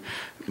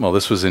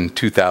this was in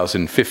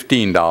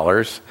 2015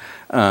 dollars,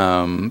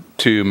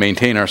 to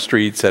maintain our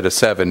streets at a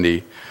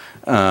 70.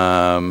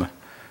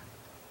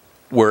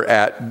 We're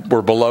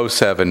below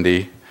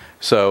 70,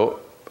 so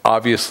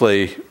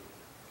obviously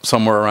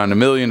somewhere around $1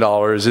 million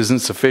isn't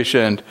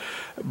sufficient,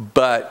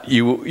 but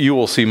you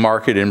will see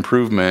market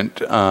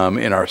improvement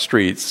in our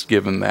streets,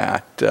 given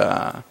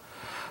that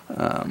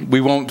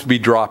we won't be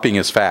dropping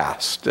as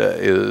fast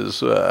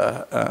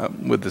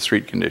with the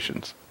street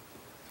conditions.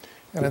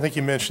 And I think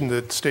you mentioned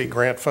that state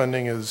grant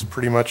funding is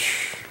pretty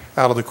much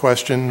out of the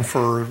question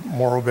for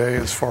Morro Bay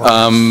as far as...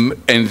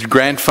 And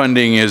grant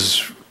funding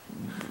is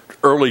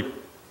late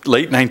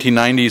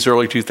 1990s,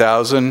 early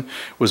 2000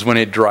 was when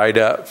it dried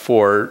up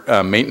for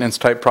maintenance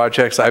type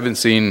projects. I haven't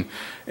seen,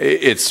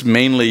 it's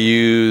mainly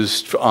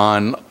used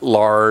on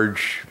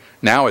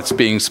now it's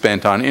being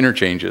spent on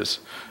interchanges.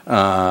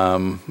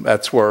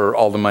 That's where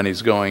all the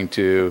money's going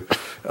to,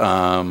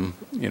 the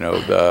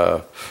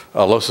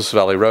Losas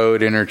Valley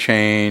Road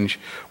interchange.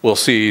 We'll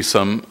see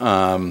some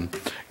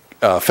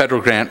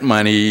federal grant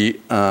money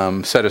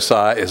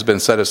has been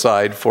set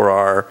aside for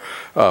our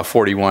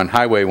 41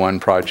 Highway 1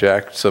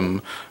 project.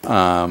 Some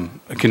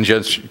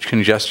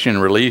congestion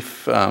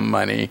relief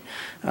money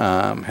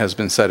has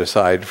been set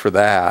aside for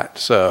that.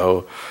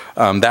 So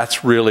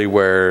that's really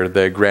where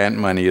the grant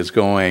money is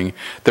going.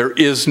 There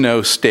is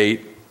no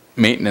state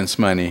maintenance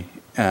money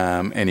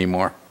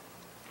anymore.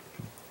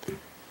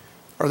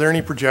 Are there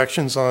any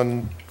projections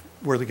on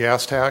where the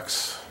gas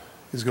tax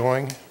is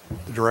going,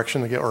 the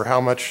direction or how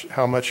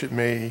much it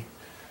may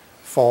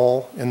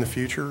fall in the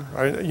future?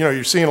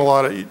 You're seeing a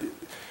lot of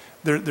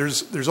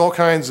there's all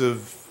kinds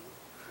of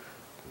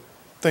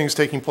things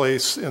taking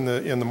place in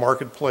the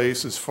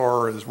marketplace as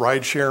far as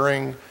ride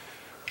sharing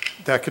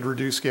that could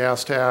reduce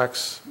gas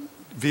tax.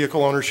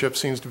 Vehicle ownership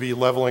seems to be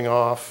leveling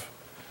off,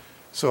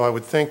 so I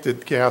would think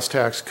that gas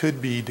tax could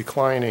be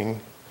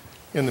declining.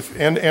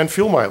 And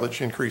fuel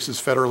mileage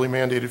increases, federally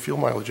mandated fuel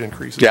mileage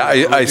increases. Yeah,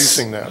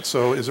 reducing that.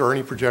 So, is there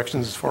any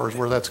projections as far as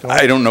where that's going?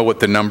 I don't know what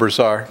the numbers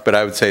are, but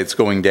I would say it's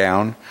going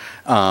down.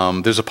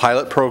 There's a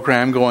pilot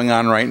program going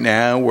on right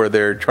now where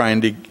they're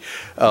trying to,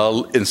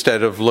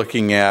 instead of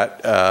looking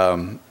at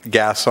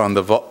gas on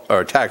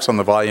or tax on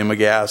the volume of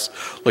gas,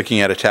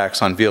 looking at a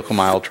tax on vehicle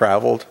mile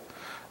traveled,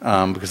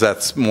 because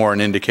that's more an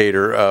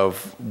indicator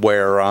of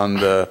where on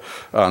the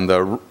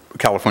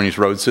California's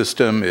road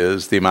system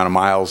is the amount of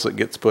miles that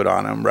gets put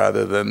on them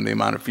rather than the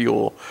amount of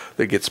fuel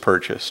that gets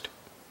purchased.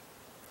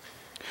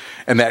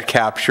 And that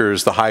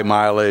captures the high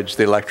mileage,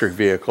 the electric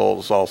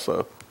vehicles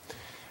also.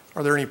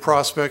 Are there any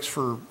prospects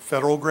for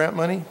federal grant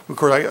money? Of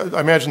course,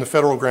 I imagine the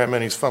federal grant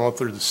money is funneled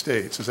through the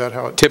states. Is that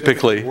how it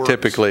typically works?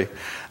 Typically.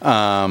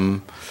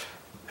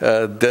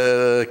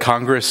 The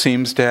Congress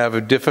seems to have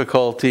a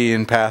difficulty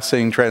in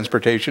passing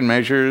transportation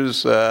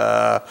measures.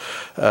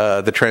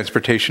 The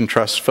Transportation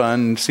Trust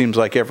Fund seems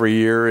like every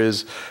year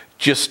is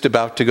just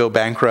about to go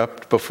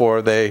bankrupt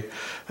before they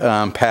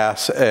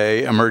pass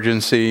a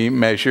emergency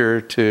measure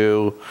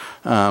to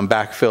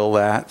backfill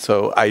that.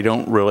 So I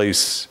don't really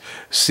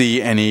see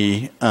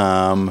any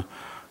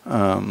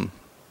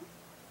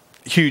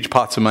huge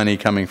pots of money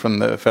coming from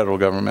the federal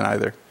government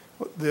either.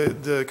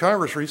 The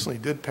Congress recently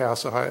did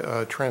pass a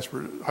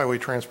highway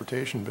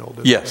transportation bill,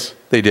 didn't Yes,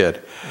 they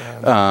did.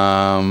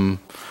 I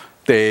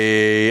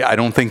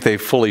don't think they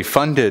fully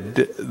funded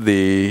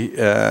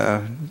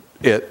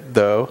it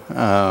though.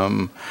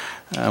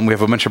 We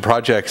have a bunch of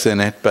projects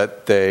in it,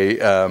 but they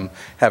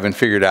haven't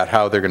figured out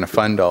how they're going to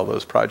fund all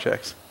those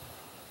projects.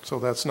 So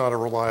that's not a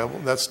reliable.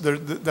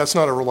 That's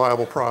not a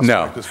reliable prospect.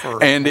 No, as far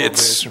as and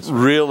it's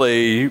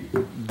really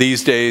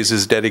these days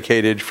is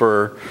dedicated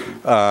for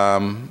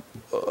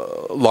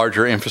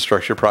larger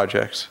infrastructure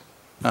projects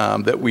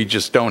that we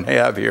just don't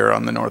have here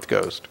on the North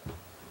Coast.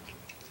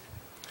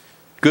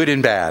 Good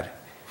and bad.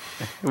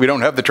 We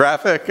don't have the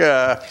traffic.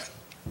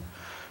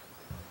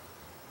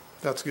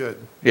 That's good.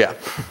 Yeah.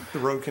 The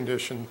road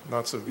condition,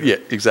 not so good. Yeah,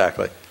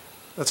 exactly.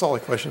 That's all the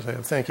questions I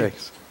have. Thank you.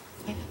 Thanks.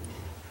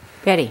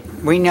 Betty.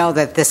 We know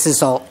that this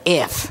is all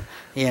if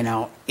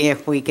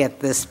we get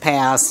this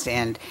passed,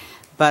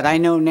 but I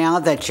know now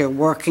that you're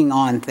working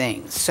on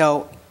things.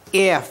 So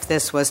if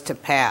this was to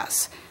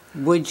pass,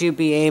 would you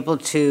be able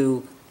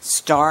to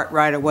start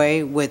right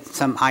away with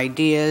some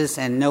ideas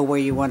and know where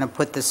you want to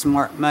put the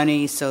smart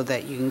money so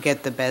that you can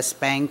get the best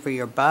bang for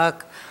your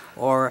buck?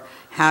 Or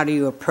how do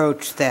you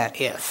approach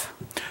that if?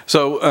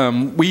 So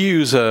we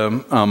use a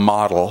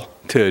model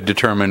to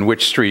determine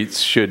which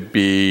streets should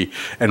be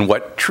and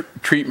what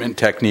treatment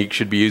technique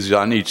should be used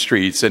on each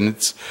streets. And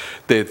it's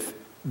the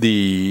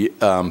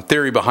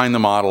theory behind the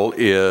model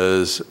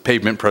is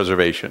pavement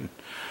preservation.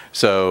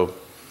 So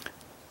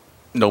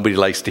nobody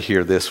likes to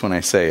hear this when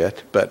I say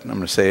it, but I'm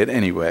going to say it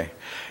anyway.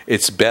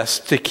 It's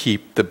best to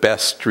keep the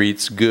best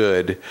streets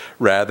good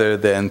rather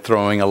than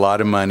throwing a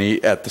lot of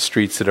money at the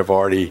streets that have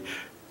already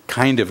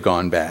kind of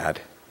gone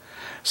bad.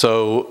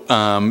 So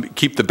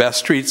keep the best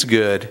streets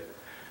good,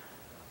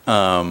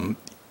 do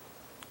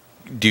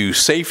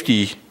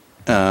safety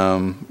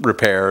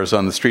repairs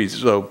on the streets,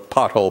 so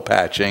pothole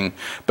patching,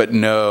 but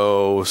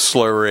no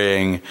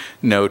slurring,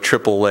 no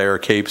triple layer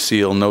Cape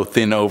Seal, no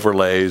thin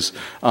overlays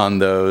on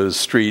those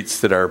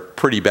streets that are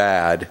pretty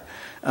bad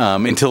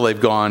until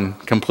they've gone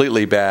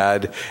completely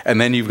bad,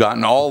 and then you've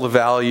gotten all the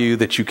value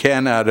that you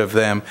can out of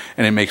them,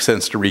 and it makes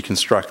sense to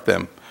reconstruct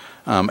them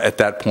at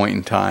that point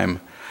in time.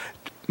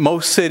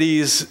 Most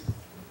cities,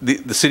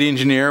 the city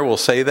engineer will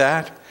say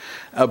that,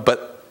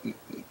 but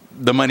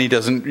the money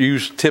doesn't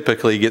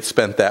typically get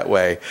spent that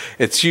way.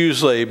 It's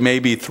usually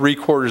maybe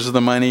 3/4 of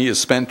the money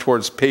is spent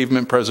towards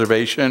pavement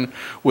preservation,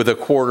 with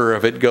 1/4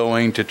 of it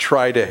going to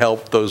try to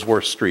help those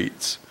worst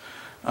streets.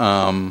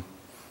 From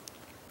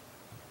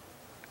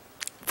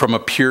a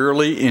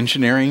purely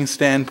engineering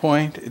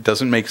standpoint, it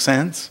doesn't make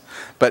sense,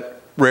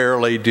 but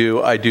rarely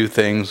do I do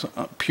things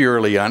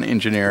purely on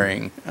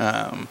engineering.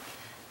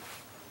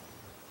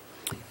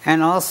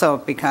 And also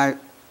because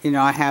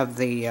I have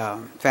the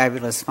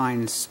Fabulous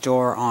Fine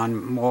store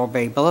on Morro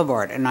Bay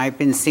Boulevard, and I've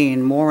been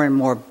seeing more and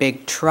more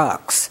big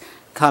trucks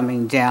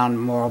coming down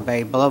Morro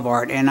Bay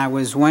Boulevard. And I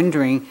was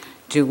wondering,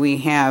 do we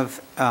have,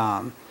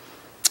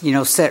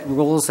 set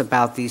rules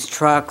about these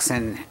trucks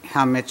and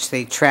how much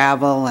they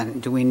travel,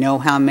 and do we know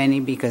how many?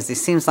 Because it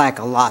seems like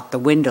a lot. The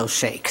windows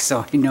shake,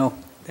 so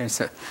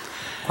there's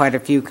quite a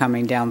few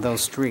coming down those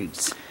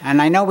streets.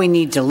 And I know we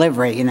need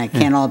delivery, and it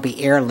can't all be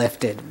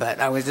airlifted, but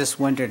I was just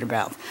wondering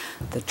about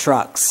the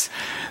trucks.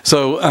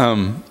 So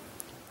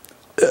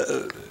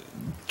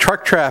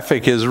truck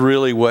traffic is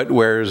really what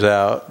wears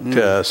out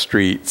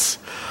streets.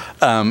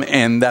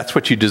 And that's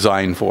what you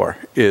design for,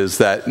 is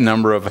that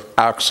number of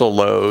axle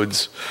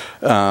loads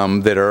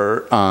that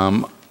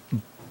are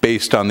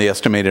based on the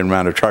estimated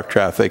amount of truck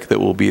traffic that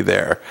will be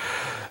there.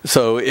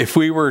 So if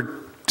we were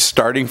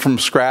starting from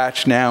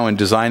scratch now and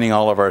designing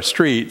all of our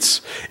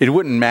streets, it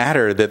wouldn't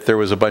matter that there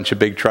was a bunch of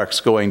big trucks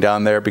going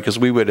down there, because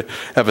we would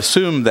have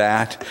assumed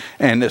that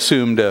and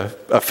assumed a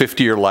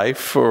 50-year life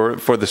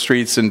for the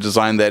streets and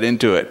designed that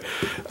into it.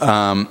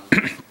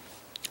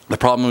 The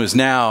problem is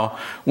now,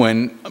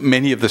 when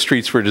many of the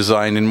streets were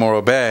designed in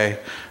Morro Bay,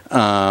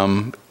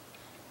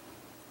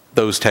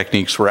 those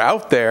techniques were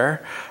out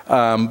there,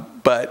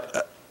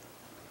 but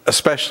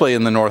especially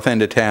in the north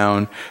end of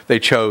town, they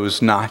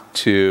chose not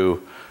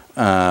to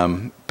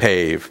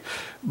pave.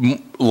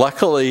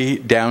 Luckily,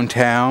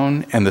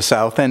 downtown and the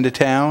south end of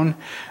town,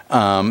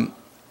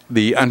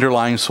 the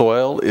underlying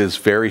soil is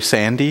very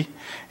sandy,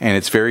 and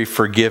it's very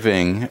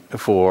forgiving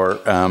for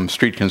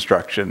street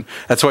construction.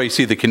 That's why you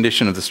see the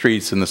condition of the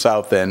streets in the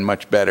south end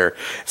much better.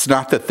 It's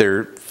not that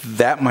they're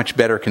that much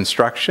better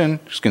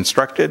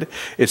constructed.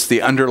 It's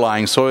the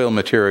underlying soil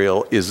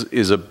material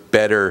is a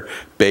better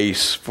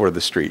base for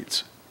the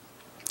streets.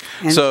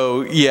 And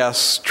so,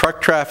 yes,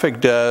 truck traffic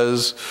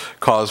does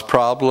cause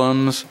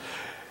problems,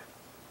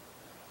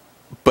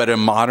 but a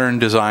modern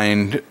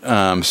designed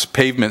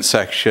pavement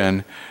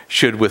section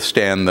should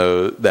withstand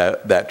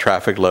that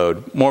traffic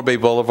load. Morro Bay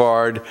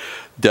Boulevard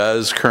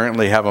does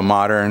currently have a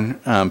modern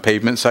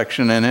pavement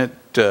section in it.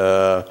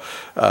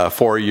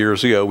 4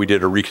 years ago, we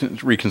did a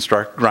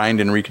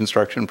grind and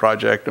reconstruction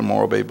project on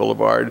Morro Bay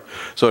Boulevard,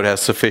 so it has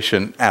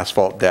sufficient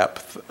asphalt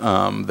depth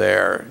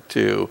there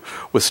to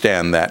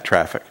withstand that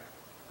traffic.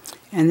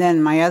 And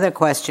then my other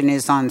question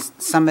is on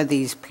some of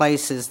these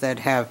places that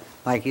have,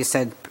 like you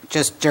said,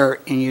 just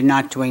dirt and you're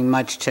not doing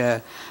much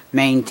to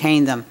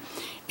maintain them.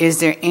 Is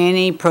there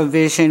any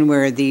provision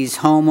where these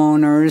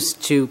homeowners,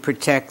 to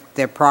protect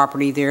their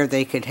property there,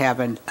 they could have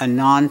a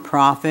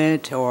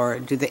nonprofit, or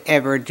do they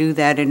ever do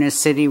that in a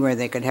city where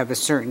they could have a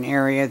certain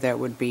area that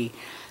would be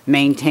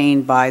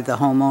maintained by the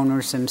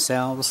homeowners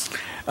themselves?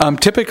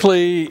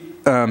 Typically,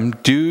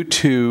 due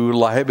to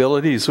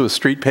liabilities with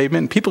street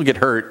pavement, people get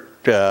hurt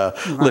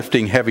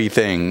lifting heavy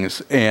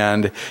things,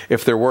 and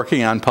if they're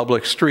working on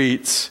public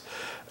streets,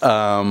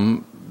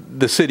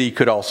 the city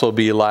could also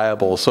be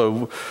liable.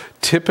 So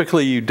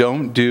typically you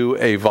don't do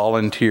a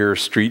volunteer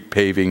street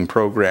paving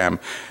program.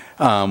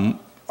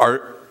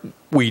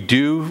 We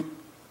do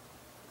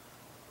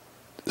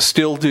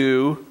still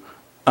do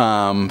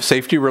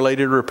safety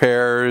related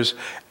repairs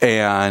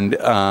and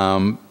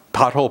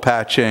pothole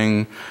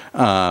patching,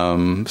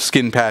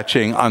 skin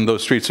patching on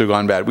those streets that have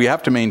gone bad. We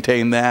have to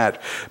maintain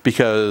that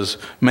because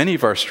many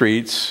of our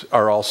streets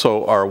are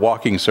also our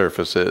walking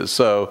surfaces.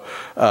 So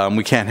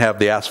we can't have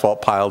the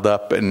asphalt piled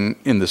up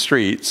in the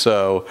street.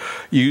 So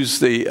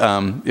use the,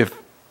 if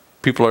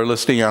people are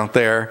listening out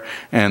there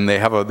and they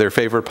have their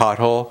favorite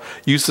pothole,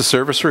 use the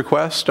service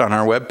request on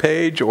our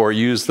webpage or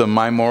use the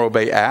My Morro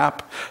Bay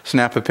app,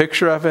 snap a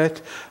picture of it.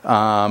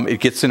 It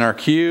gets in our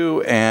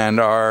queue,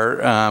 and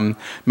our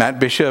Matt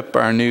Bishop,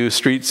 our new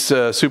streets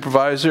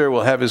supervisor,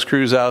 will have his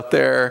crews out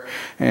there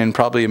in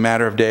probably a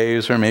matter of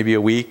days or maybe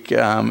a week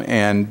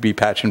and be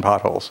patching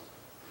potholes.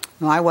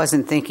 Well, I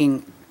wasn't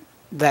thinking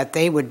that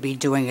they would be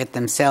doing it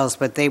themselves,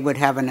 but they would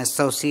have an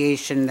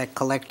association that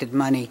collected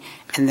money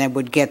and then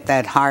would get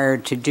that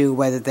hired to do,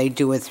 whether they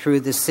do it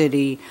through the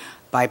city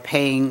by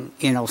paying,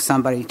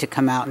 somebody to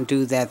come out and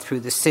do that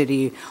through the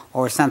city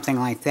or something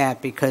like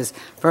that. Because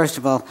first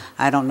of all,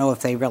 I don't know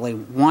if they really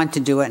want to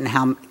do it and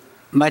how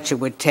much it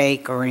would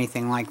take or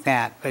anything like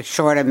that. But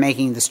short of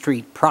making the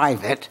street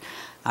private,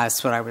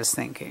 that's what I was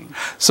thinking.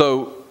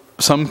 So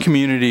some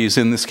communities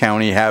in this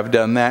county have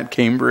done that.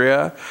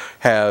 Cambria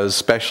has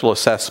special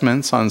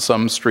assessments on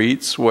some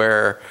streets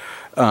where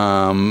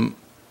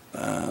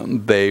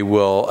they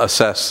will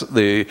assess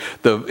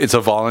it's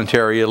a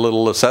voluntary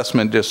little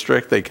assessment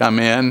district. They come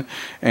in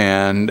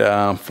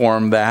and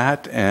form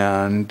that.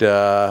 And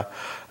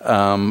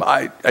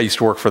I used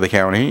to work for the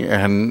county,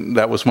 and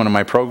that was one of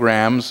my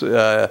programs,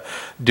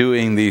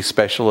 doing these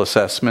special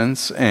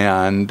assessments.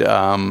 And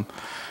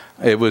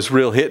it was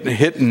real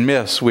hit and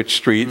miss which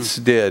streets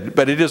did,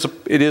 but it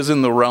is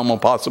in the realm of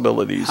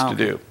possibilities to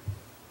do.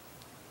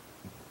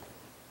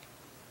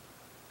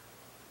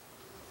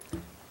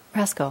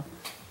 Roscoe.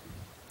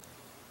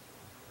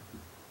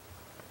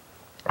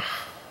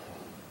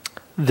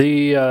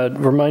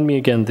 Remind me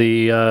again,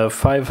 the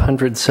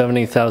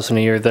 $570,000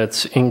 a year,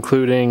 that's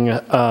including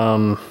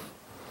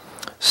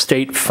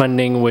state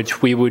funding,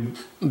 which we would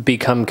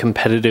become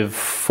competitive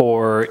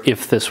for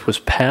if this was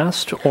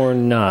passed or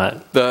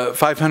not? The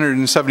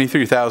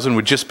 $573,000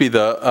 would just be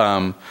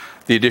the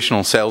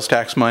additional sales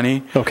tax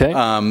money. Okay.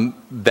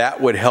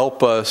 That would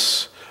help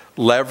us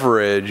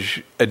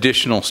leverage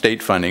additional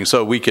state funding.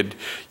 So we could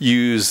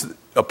use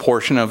a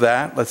portion of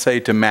that, let's say,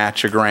 to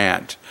match a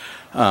grant.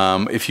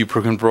 If you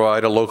can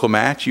provide a local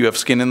match, you have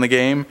skin in the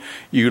game,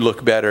 you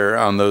look better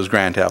on those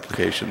grant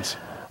applications.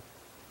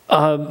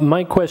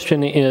 My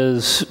question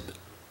is,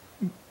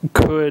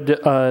 could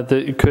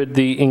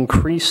the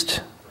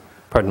increased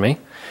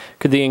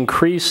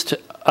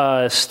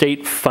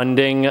state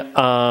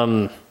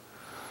funding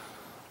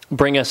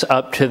bring us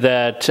up to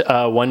that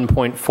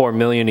 1.4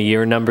 million a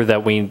year number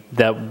that we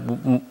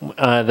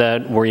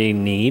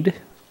need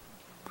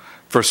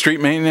for street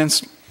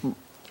maintenance?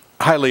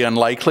 Highly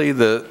unlikely.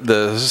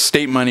 The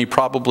state money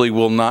probably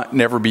will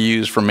never be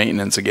used for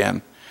maintenance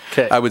again.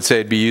 Okay. I would say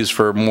it'd be used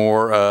for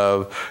more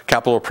of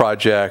capital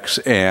projects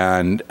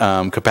and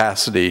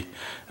capacity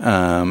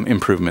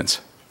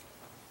improvements.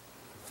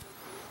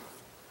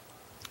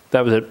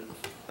 That was it.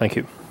 Thank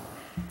you.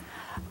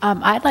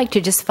 I'd like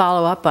to just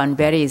follow up on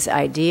Betty's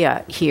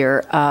idea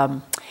here.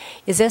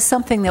 Is this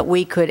something that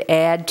we could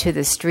add to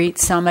the street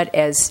summit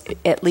as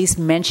at least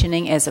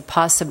mentioning as a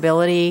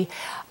possibility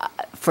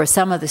for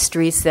some of the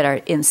streets that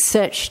are in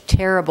such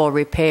terrible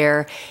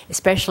repair,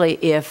 especially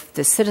if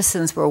the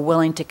citizens were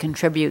willing to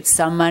contribute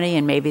some money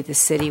and maybe the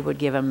city would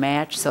give a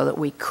match so that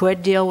we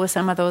could deal with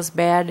some of those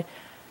bad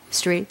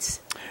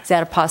streets? Is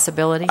that a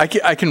possibility?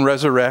 I can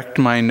resurrect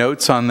my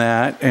notes on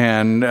that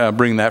and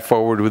bring that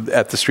forward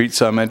at the street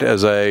summit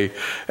as a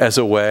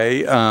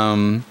way.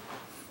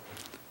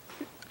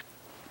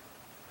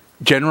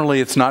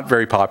 Generally, it's not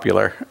very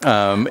popular.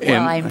 Well,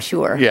 I'm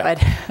sure.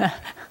 Yeah.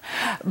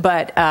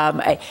 But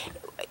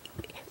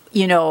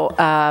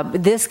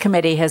this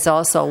committee has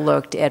also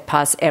looked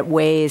at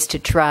ways to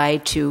try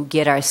to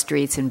get our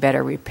streets in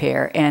better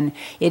repair. And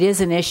it is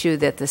an issue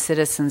that the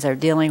citizens are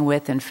dealing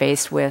with and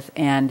faced with.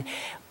 And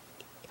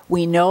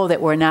we know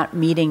that we're not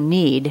meeting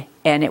need.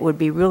 And it would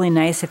be really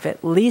nice if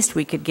at least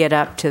we could get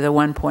up to the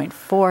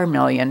 $1.4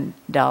 million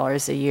a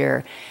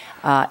year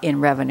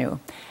in revenue.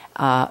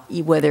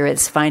 Whether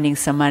it's finding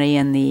some money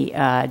in the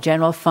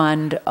general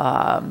fund,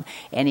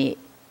 any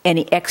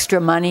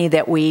extra money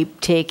that we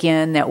take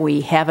in that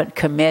we haven't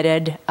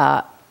committed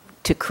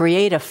to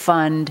create a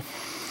fund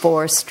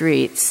for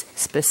streets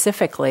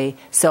specifically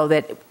so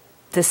that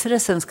the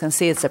citizens can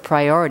see it's a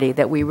priority,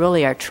 that we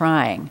really are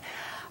trying.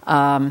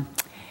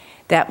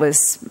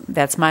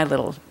 That's my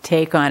little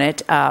take on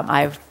it.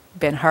 I've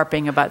been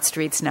harping about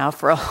streets now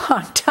for a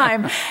long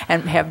time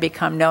and have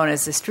become known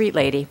as the street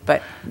lady,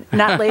 but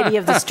not lady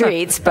of the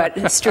streets,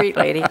 but street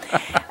lady.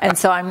 And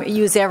so I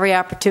use every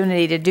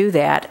opportunity to do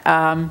that.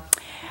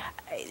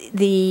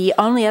 The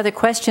only other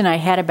question I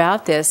had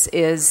about this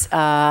is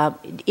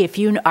if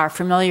you are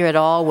familiar at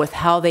all with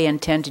how they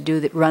intend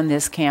to run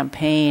this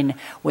campaign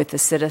with the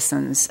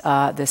citizens,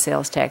 the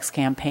sales tax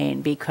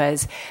campaign,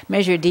 because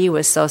Measure D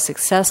was so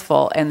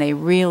successful and they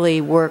really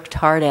worked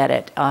hard at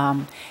it.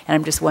 And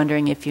I'm just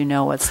wondering if you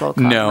know what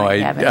Slocum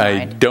might have in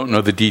mind. I don't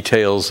know the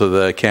details of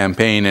the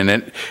campaign,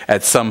 and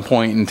at some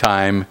point in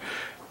time,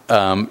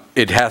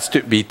 it has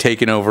to be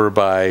taken over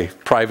by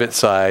private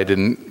side,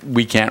 and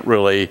we can't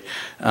really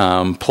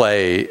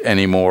play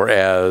anymore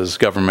as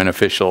government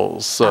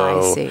officials.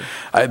 So I see.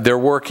 They're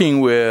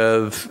working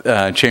with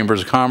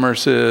chambers of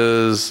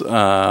commerces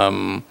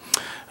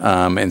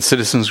and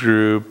citizens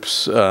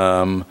groups.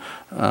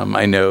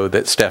 I know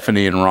that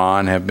Stephanie and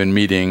Ron have been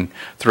meeting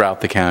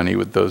throughout the county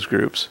with those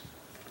groups.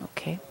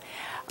 Okay.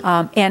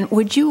 And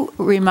would you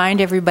remind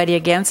everybody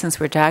again,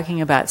 since we're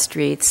talking about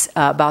streets,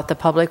 about the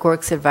Public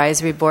Works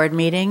Advisory Board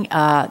meeting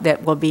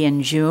that will be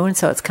in June,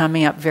 so it's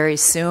coming up very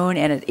soon,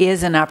 and it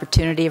is an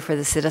opportunity for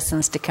the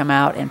citizens to come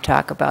out and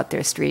talk about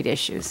their street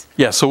issues.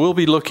 Yeah, so we'll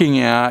be looking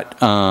at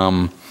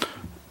the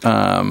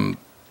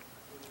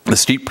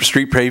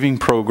street paving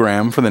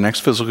program for the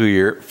next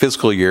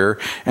fiscal year,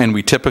 and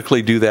we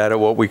typically do that at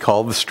what we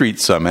call the Street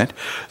Summit.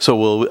 So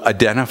we'll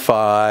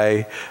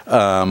identify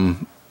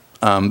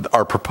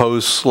our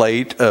proposed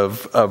slate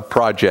of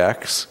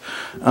projects.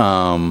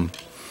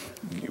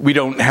 We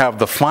don't have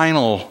the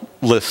final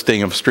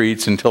listing of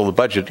streets until the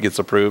budget gets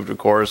approved, of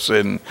course,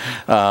 and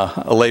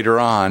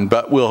later on.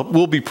 But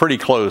we'll be pretty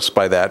close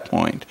by that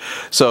point.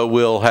 So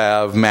we'll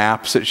have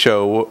maps that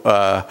show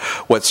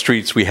what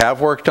streets we have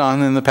worked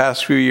on in the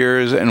past few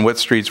years and what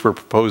streets we're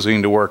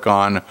proposing to work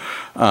on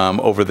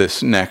over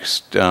this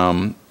next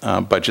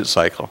budget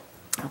cycle.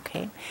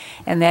 Okay,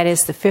 and that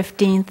is the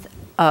 15th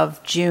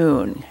of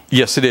June.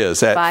 Yes, it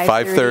is at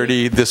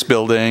 5:30. This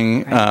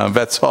building,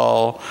 Vets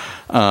Hall,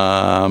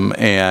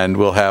 and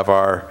we'll have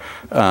our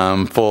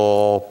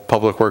full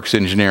Public Works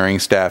engineering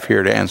staff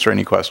here to answer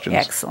any questions.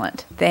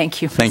 Excellent.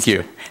 Thank you. Thank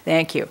you.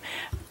 Thank you.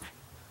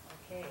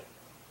 Okay.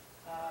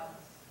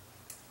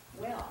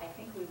 Well, I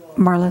think we will.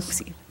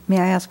 Marlis, may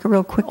I ask a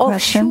real quick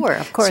question? Oh, sure.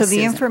 Of course. So the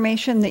Susan.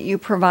 information that you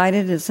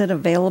provided, is it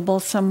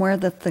available somewhere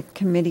that the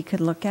committee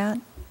could look at?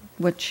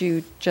 What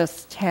you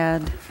just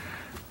had?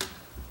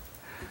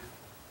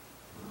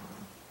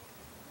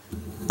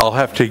 I'll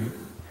have to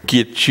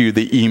get you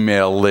the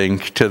email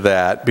link to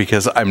that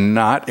because I'm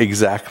not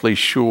exactly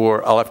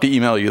sure. I'll have to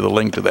email you the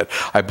link to that.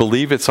 I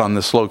believe it's on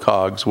the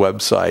SLOCOG's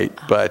website,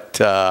 but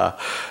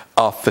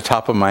off the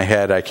top of my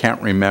head, I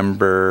can't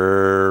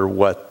remember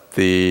what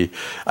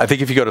I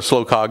think if you go to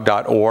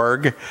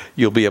slocog.org,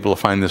 you'll be able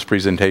to find this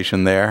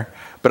presentation there.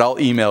 But I'll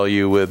email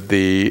you with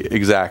the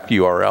exact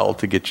URL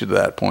to get you to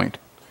that point.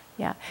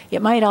 Yeah,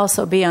 it might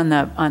also be on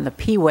the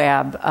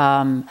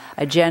PWAB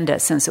agenda,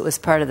 since it was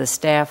part of the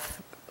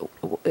staff.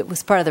 It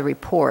was part of the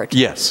report.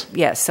 Yes.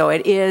 Yes. So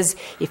it is.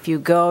 If you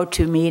go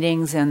to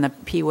meetings and the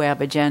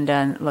PWAB agenda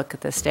and look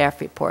at the staff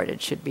report,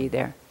 it should be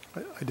there.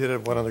 I did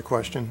have one other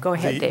question. Go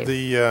ahead, Dave.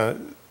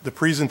 The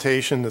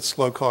presentation that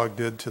SLOCOG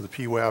did to the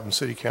PWAB and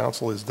City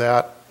Council, is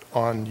that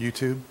on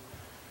YouTube?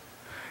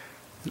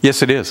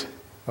 Yes, it is.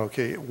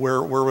 Okay,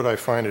 where would I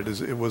find it?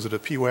 Was it a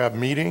PWAB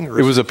meeting? Or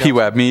It was a City Council?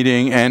 PWAB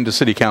meeting and a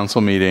City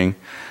Council meeting.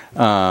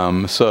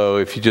 So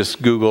if you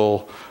just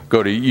go to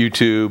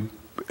YouTube,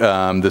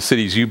 the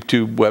city's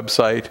YouTube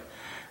website,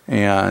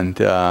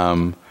 and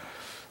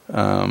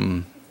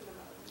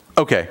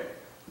okay,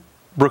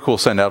 Brooke will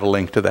send out a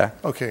link to that.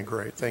 Okay,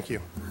 great. Thank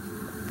you.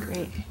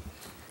 Great.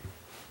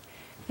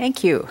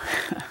 Thank you.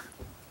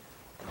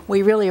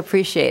 We really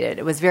appreciate it.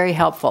 It was very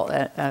helpful.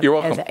 You're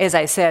welcome. As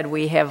I said,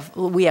 we have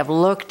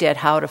looked at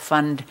how to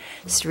fund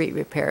street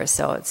repairs,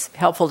 so it's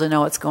helpful to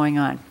know what's going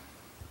on.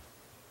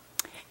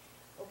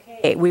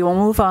 Okay, we will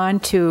move on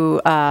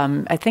to,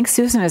 I think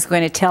Susan is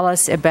going to tell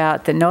us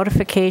about the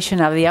notification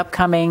of the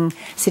upcoming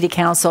City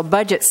Council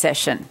budget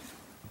session.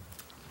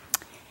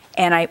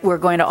 And we're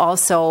going to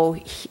also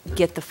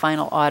get the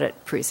final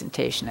audit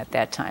presentation at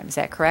that time. Is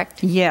that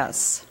correct?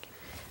 Yes.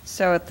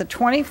 So at the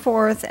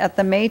 24th, at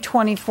the May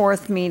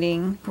 24th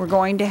meeting, we're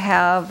going to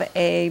have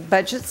a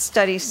budget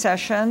study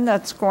session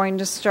that's going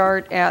to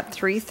start at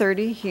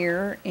 3:30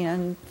 here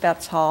in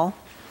Betts Hall.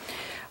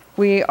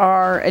 We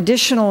are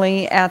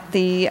additionally at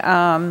the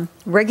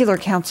regular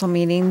council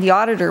meeting, the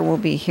auditor will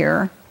be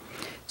here.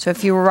 So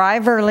if you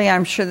arrive early,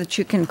 I'm sure that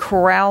you can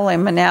corral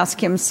him and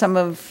ask him some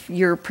of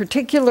your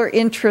particular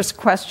interest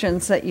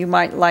questions that you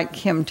might like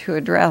him to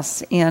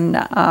address in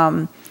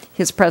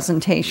his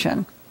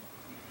presentation.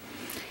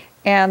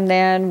 And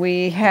then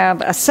we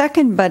have a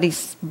second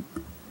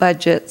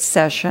budget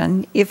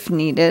session, if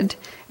needed,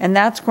 and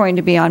that's going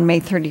to be on May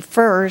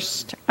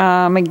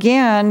 31st,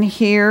 again,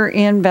 here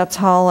in Betts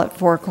Hall at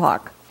 4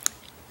 o'clock.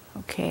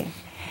 Okay.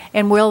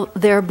 And will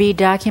there be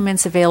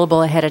documents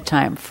available ahead of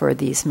time for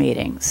these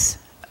meetings?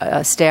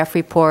 A staff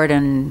report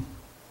and...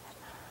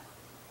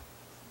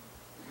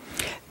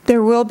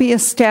 There will be a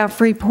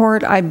staff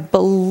report. I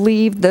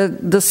believe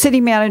the city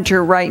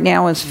manager right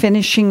now is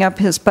finishing up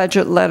his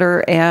budget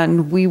letter,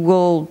 and we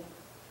will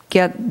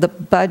get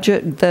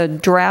the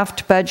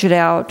draft budget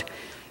out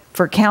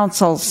for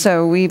council.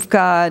 So we've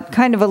got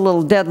kind of a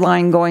little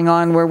deadline going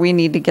on where we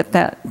need to get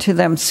that to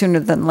them sooner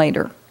than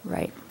later.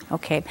 Right.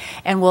 Okay.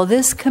 And will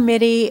this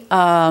committee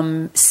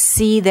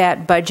see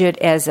that budget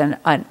as an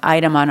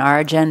item on our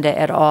agenda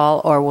at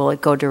all, or will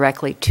it go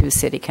directly to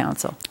City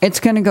Council?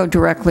 It's going to go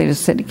directly to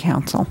City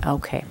Council.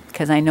 Okay.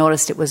 Because I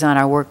noticed it was on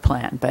our work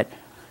plan, but...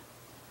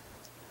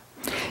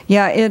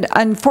 Yeah,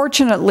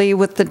 unfortunately,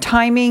 with the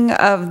timing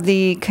of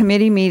the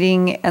committee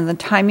meeting and the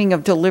timing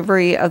of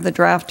delivery of the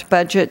draft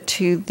budget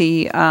to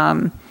the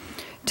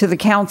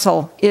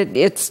council,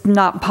 it's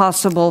not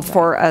possible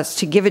for us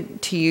to give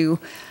it to you.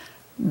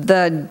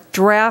 The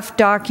draft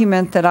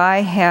document that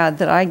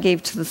I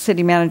gave to the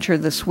city manager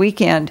this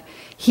weekend,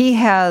 he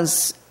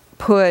has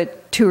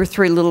put 2 or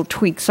 3 little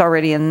tweaks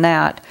already in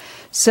that.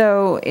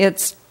 So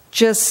it's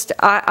just,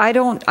 I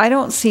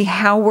don't see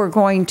how we're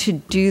going to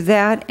do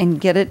that and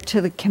get it to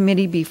the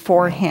committee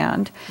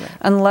beforehand,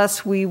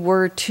 unless we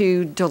were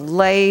to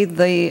delay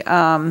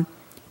the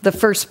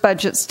first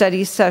budget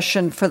study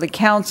session for the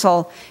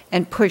council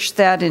and push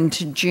that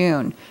into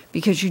June,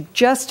 because you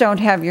just don't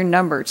have your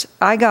numbers.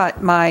 I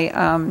got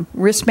my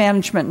risk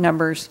management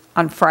numbers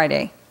on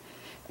Friday,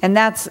 and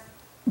that's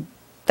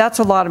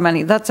a lot of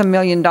money. That's $1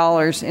 million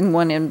in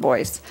one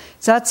invoice.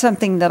 So that's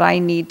something that I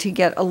need to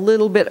get a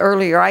little bit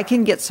earlier. I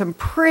can get some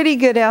pretty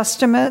good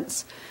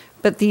estimates,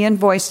 but the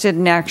invoice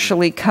didn't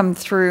actually come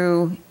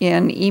through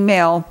in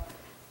email.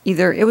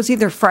 It was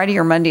either Friday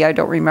or Monday, I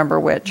don't remember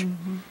which.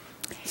 Mm-hmm.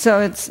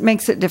 So it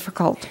makes it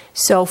difficult.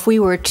 So if we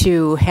were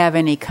to have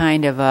any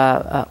kind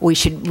of we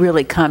should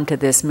really come to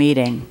this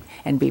meeting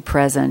and be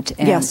present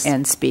and, yes.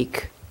 and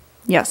speak.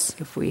 Yes.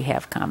 If we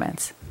have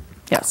comments.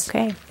 Yes.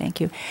 Okay, thank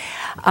you.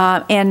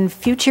 And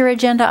future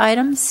agenda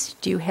items,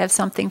 do you have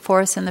something for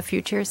us in the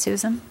future,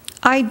 Susan?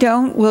 I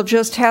don't. We'll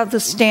just have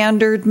the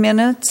standard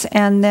minutes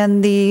and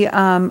then the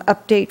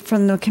update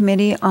from the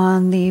committee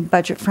on the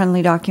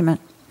budget-friendly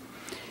document.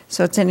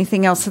 So it's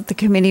anything else that the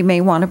committee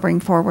may want to bring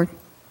forward.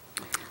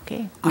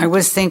 Okay. I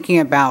was thinking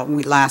about,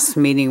 last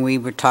meeting we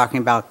were talking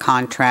about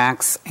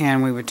contracts,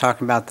 and we were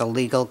talking about the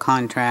legal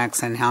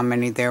contracts and how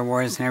many there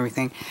was and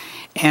everything.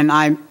 And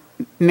I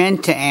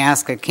meant to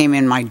ask, it came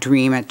in my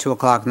dream at 2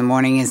 o'clock in the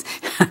morning, is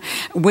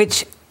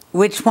which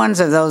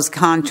ones of those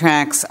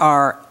contracts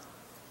are,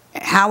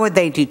 how would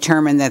they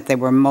determine that they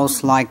were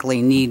most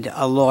likely need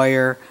a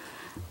lawyer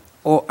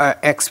or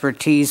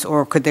expertise,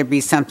 or could there be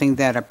something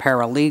that a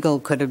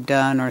paralegal could have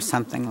done or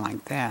something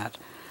like that?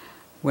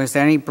 Was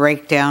there any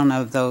breakdown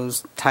of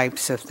those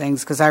types of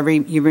things? Because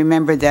you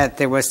remember that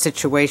there were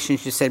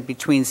situations, you said,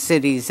 between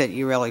cities that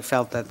you really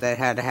felt that they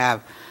had to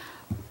have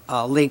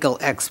a legal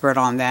expert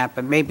on that,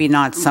 but maybe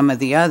not some of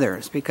the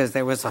others, because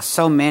there was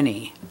so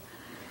many.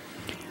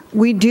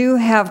 We do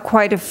have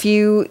quite a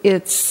few.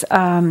 It's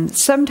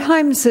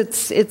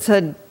sometimes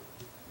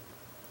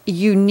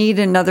you need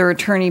another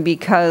attorney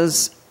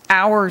because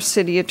our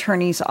city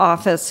attorney's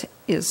office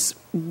is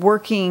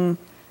working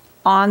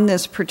on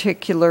this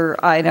particular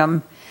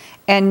item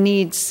and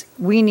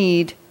we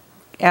need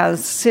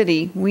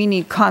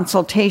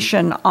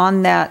consultation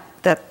on that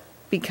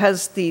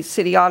because the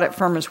city audit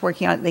firm is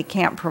working on it, they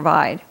can't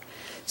provide.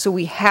 So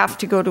we have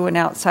to go to an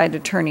outside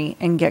attorney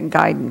and get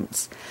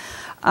guidance.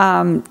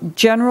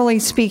 Generally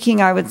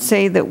speaking, I would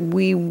say that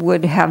we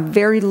would have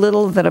very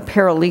little that a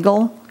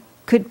paralegal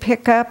could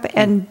pick up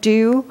and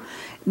do.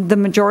 The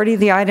majority of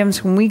the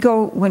items, when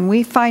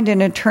we find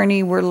an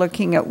attorney, we're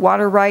looking at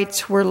water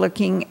rights, we're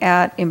looking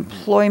at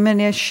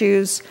employment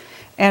issues,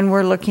 and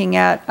we're looking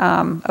at,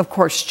 of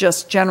course,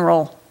 just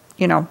general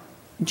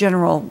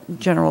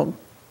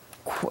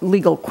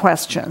legal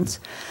questions.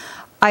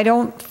 I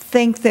don't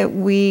think that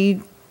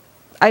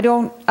I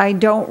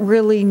don't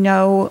really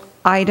know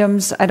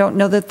items. I don't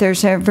know that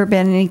there's ever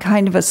been any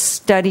kind of a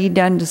study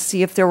done to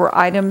see if there were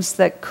items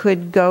that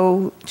could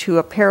go to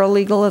a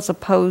paralegal as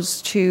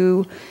opposed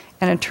to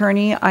an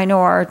attorney. I know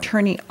our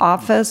attorney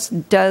office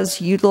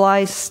does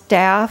utilize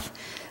staff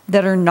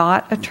that are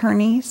not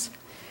attorneys.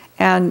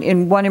 And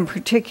in one in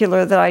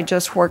particular that I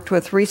just worked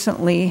with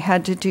recently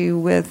had to do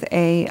with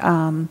a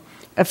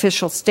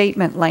official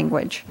statement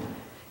language.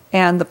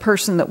 And the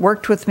person that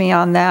worked with me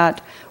on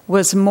that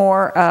was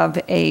more of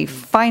a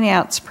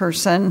finance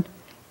person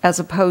as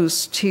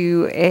opposed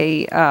to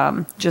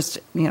an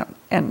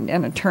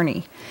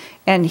attorney.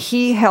 And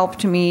he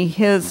helped me.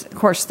 Of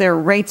course, their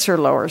rates are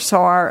lower.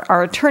 So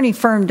our attorney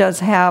firm does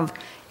have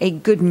a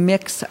good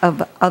mix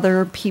of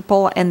other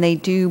people, and they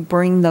do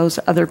bring those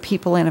other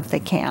people in if they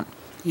can.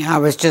 Yeah, I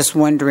was just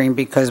wondering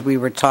because we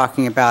were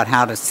talking about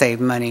how to save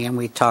money, and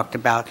we talked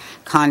about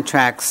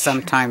contracts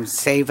sometimes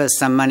save us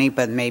some money,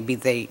 but maybe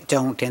they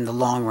don't in the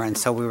long run.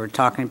 So we were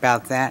talking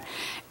about that.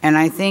 And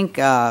I think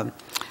our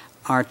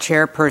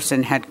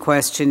chairperson had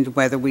questioned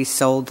whether we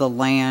sold the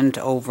land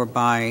over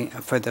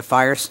for the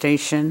fire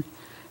station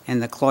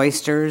and the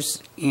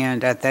cloisters.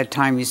 And at that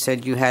time you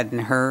said you hadn't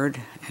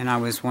heard, and I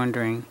was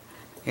wondering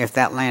if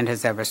that land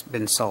has ever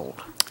been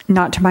sold.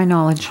 Not to my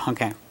knowledge.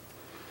 Okay.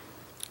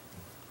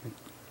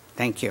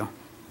 Thank you.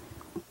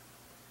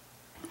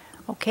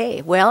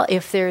 Okay, well,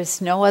 if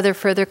there's no other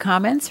further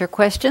comments or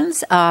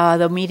questions,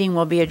 the meeting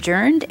will be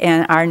adjourned,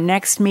 and our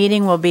next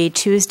meeting will be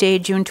Tuesday,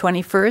 June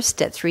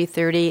 21st at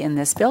 3:30 in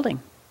this building.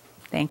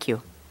 Thank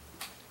you.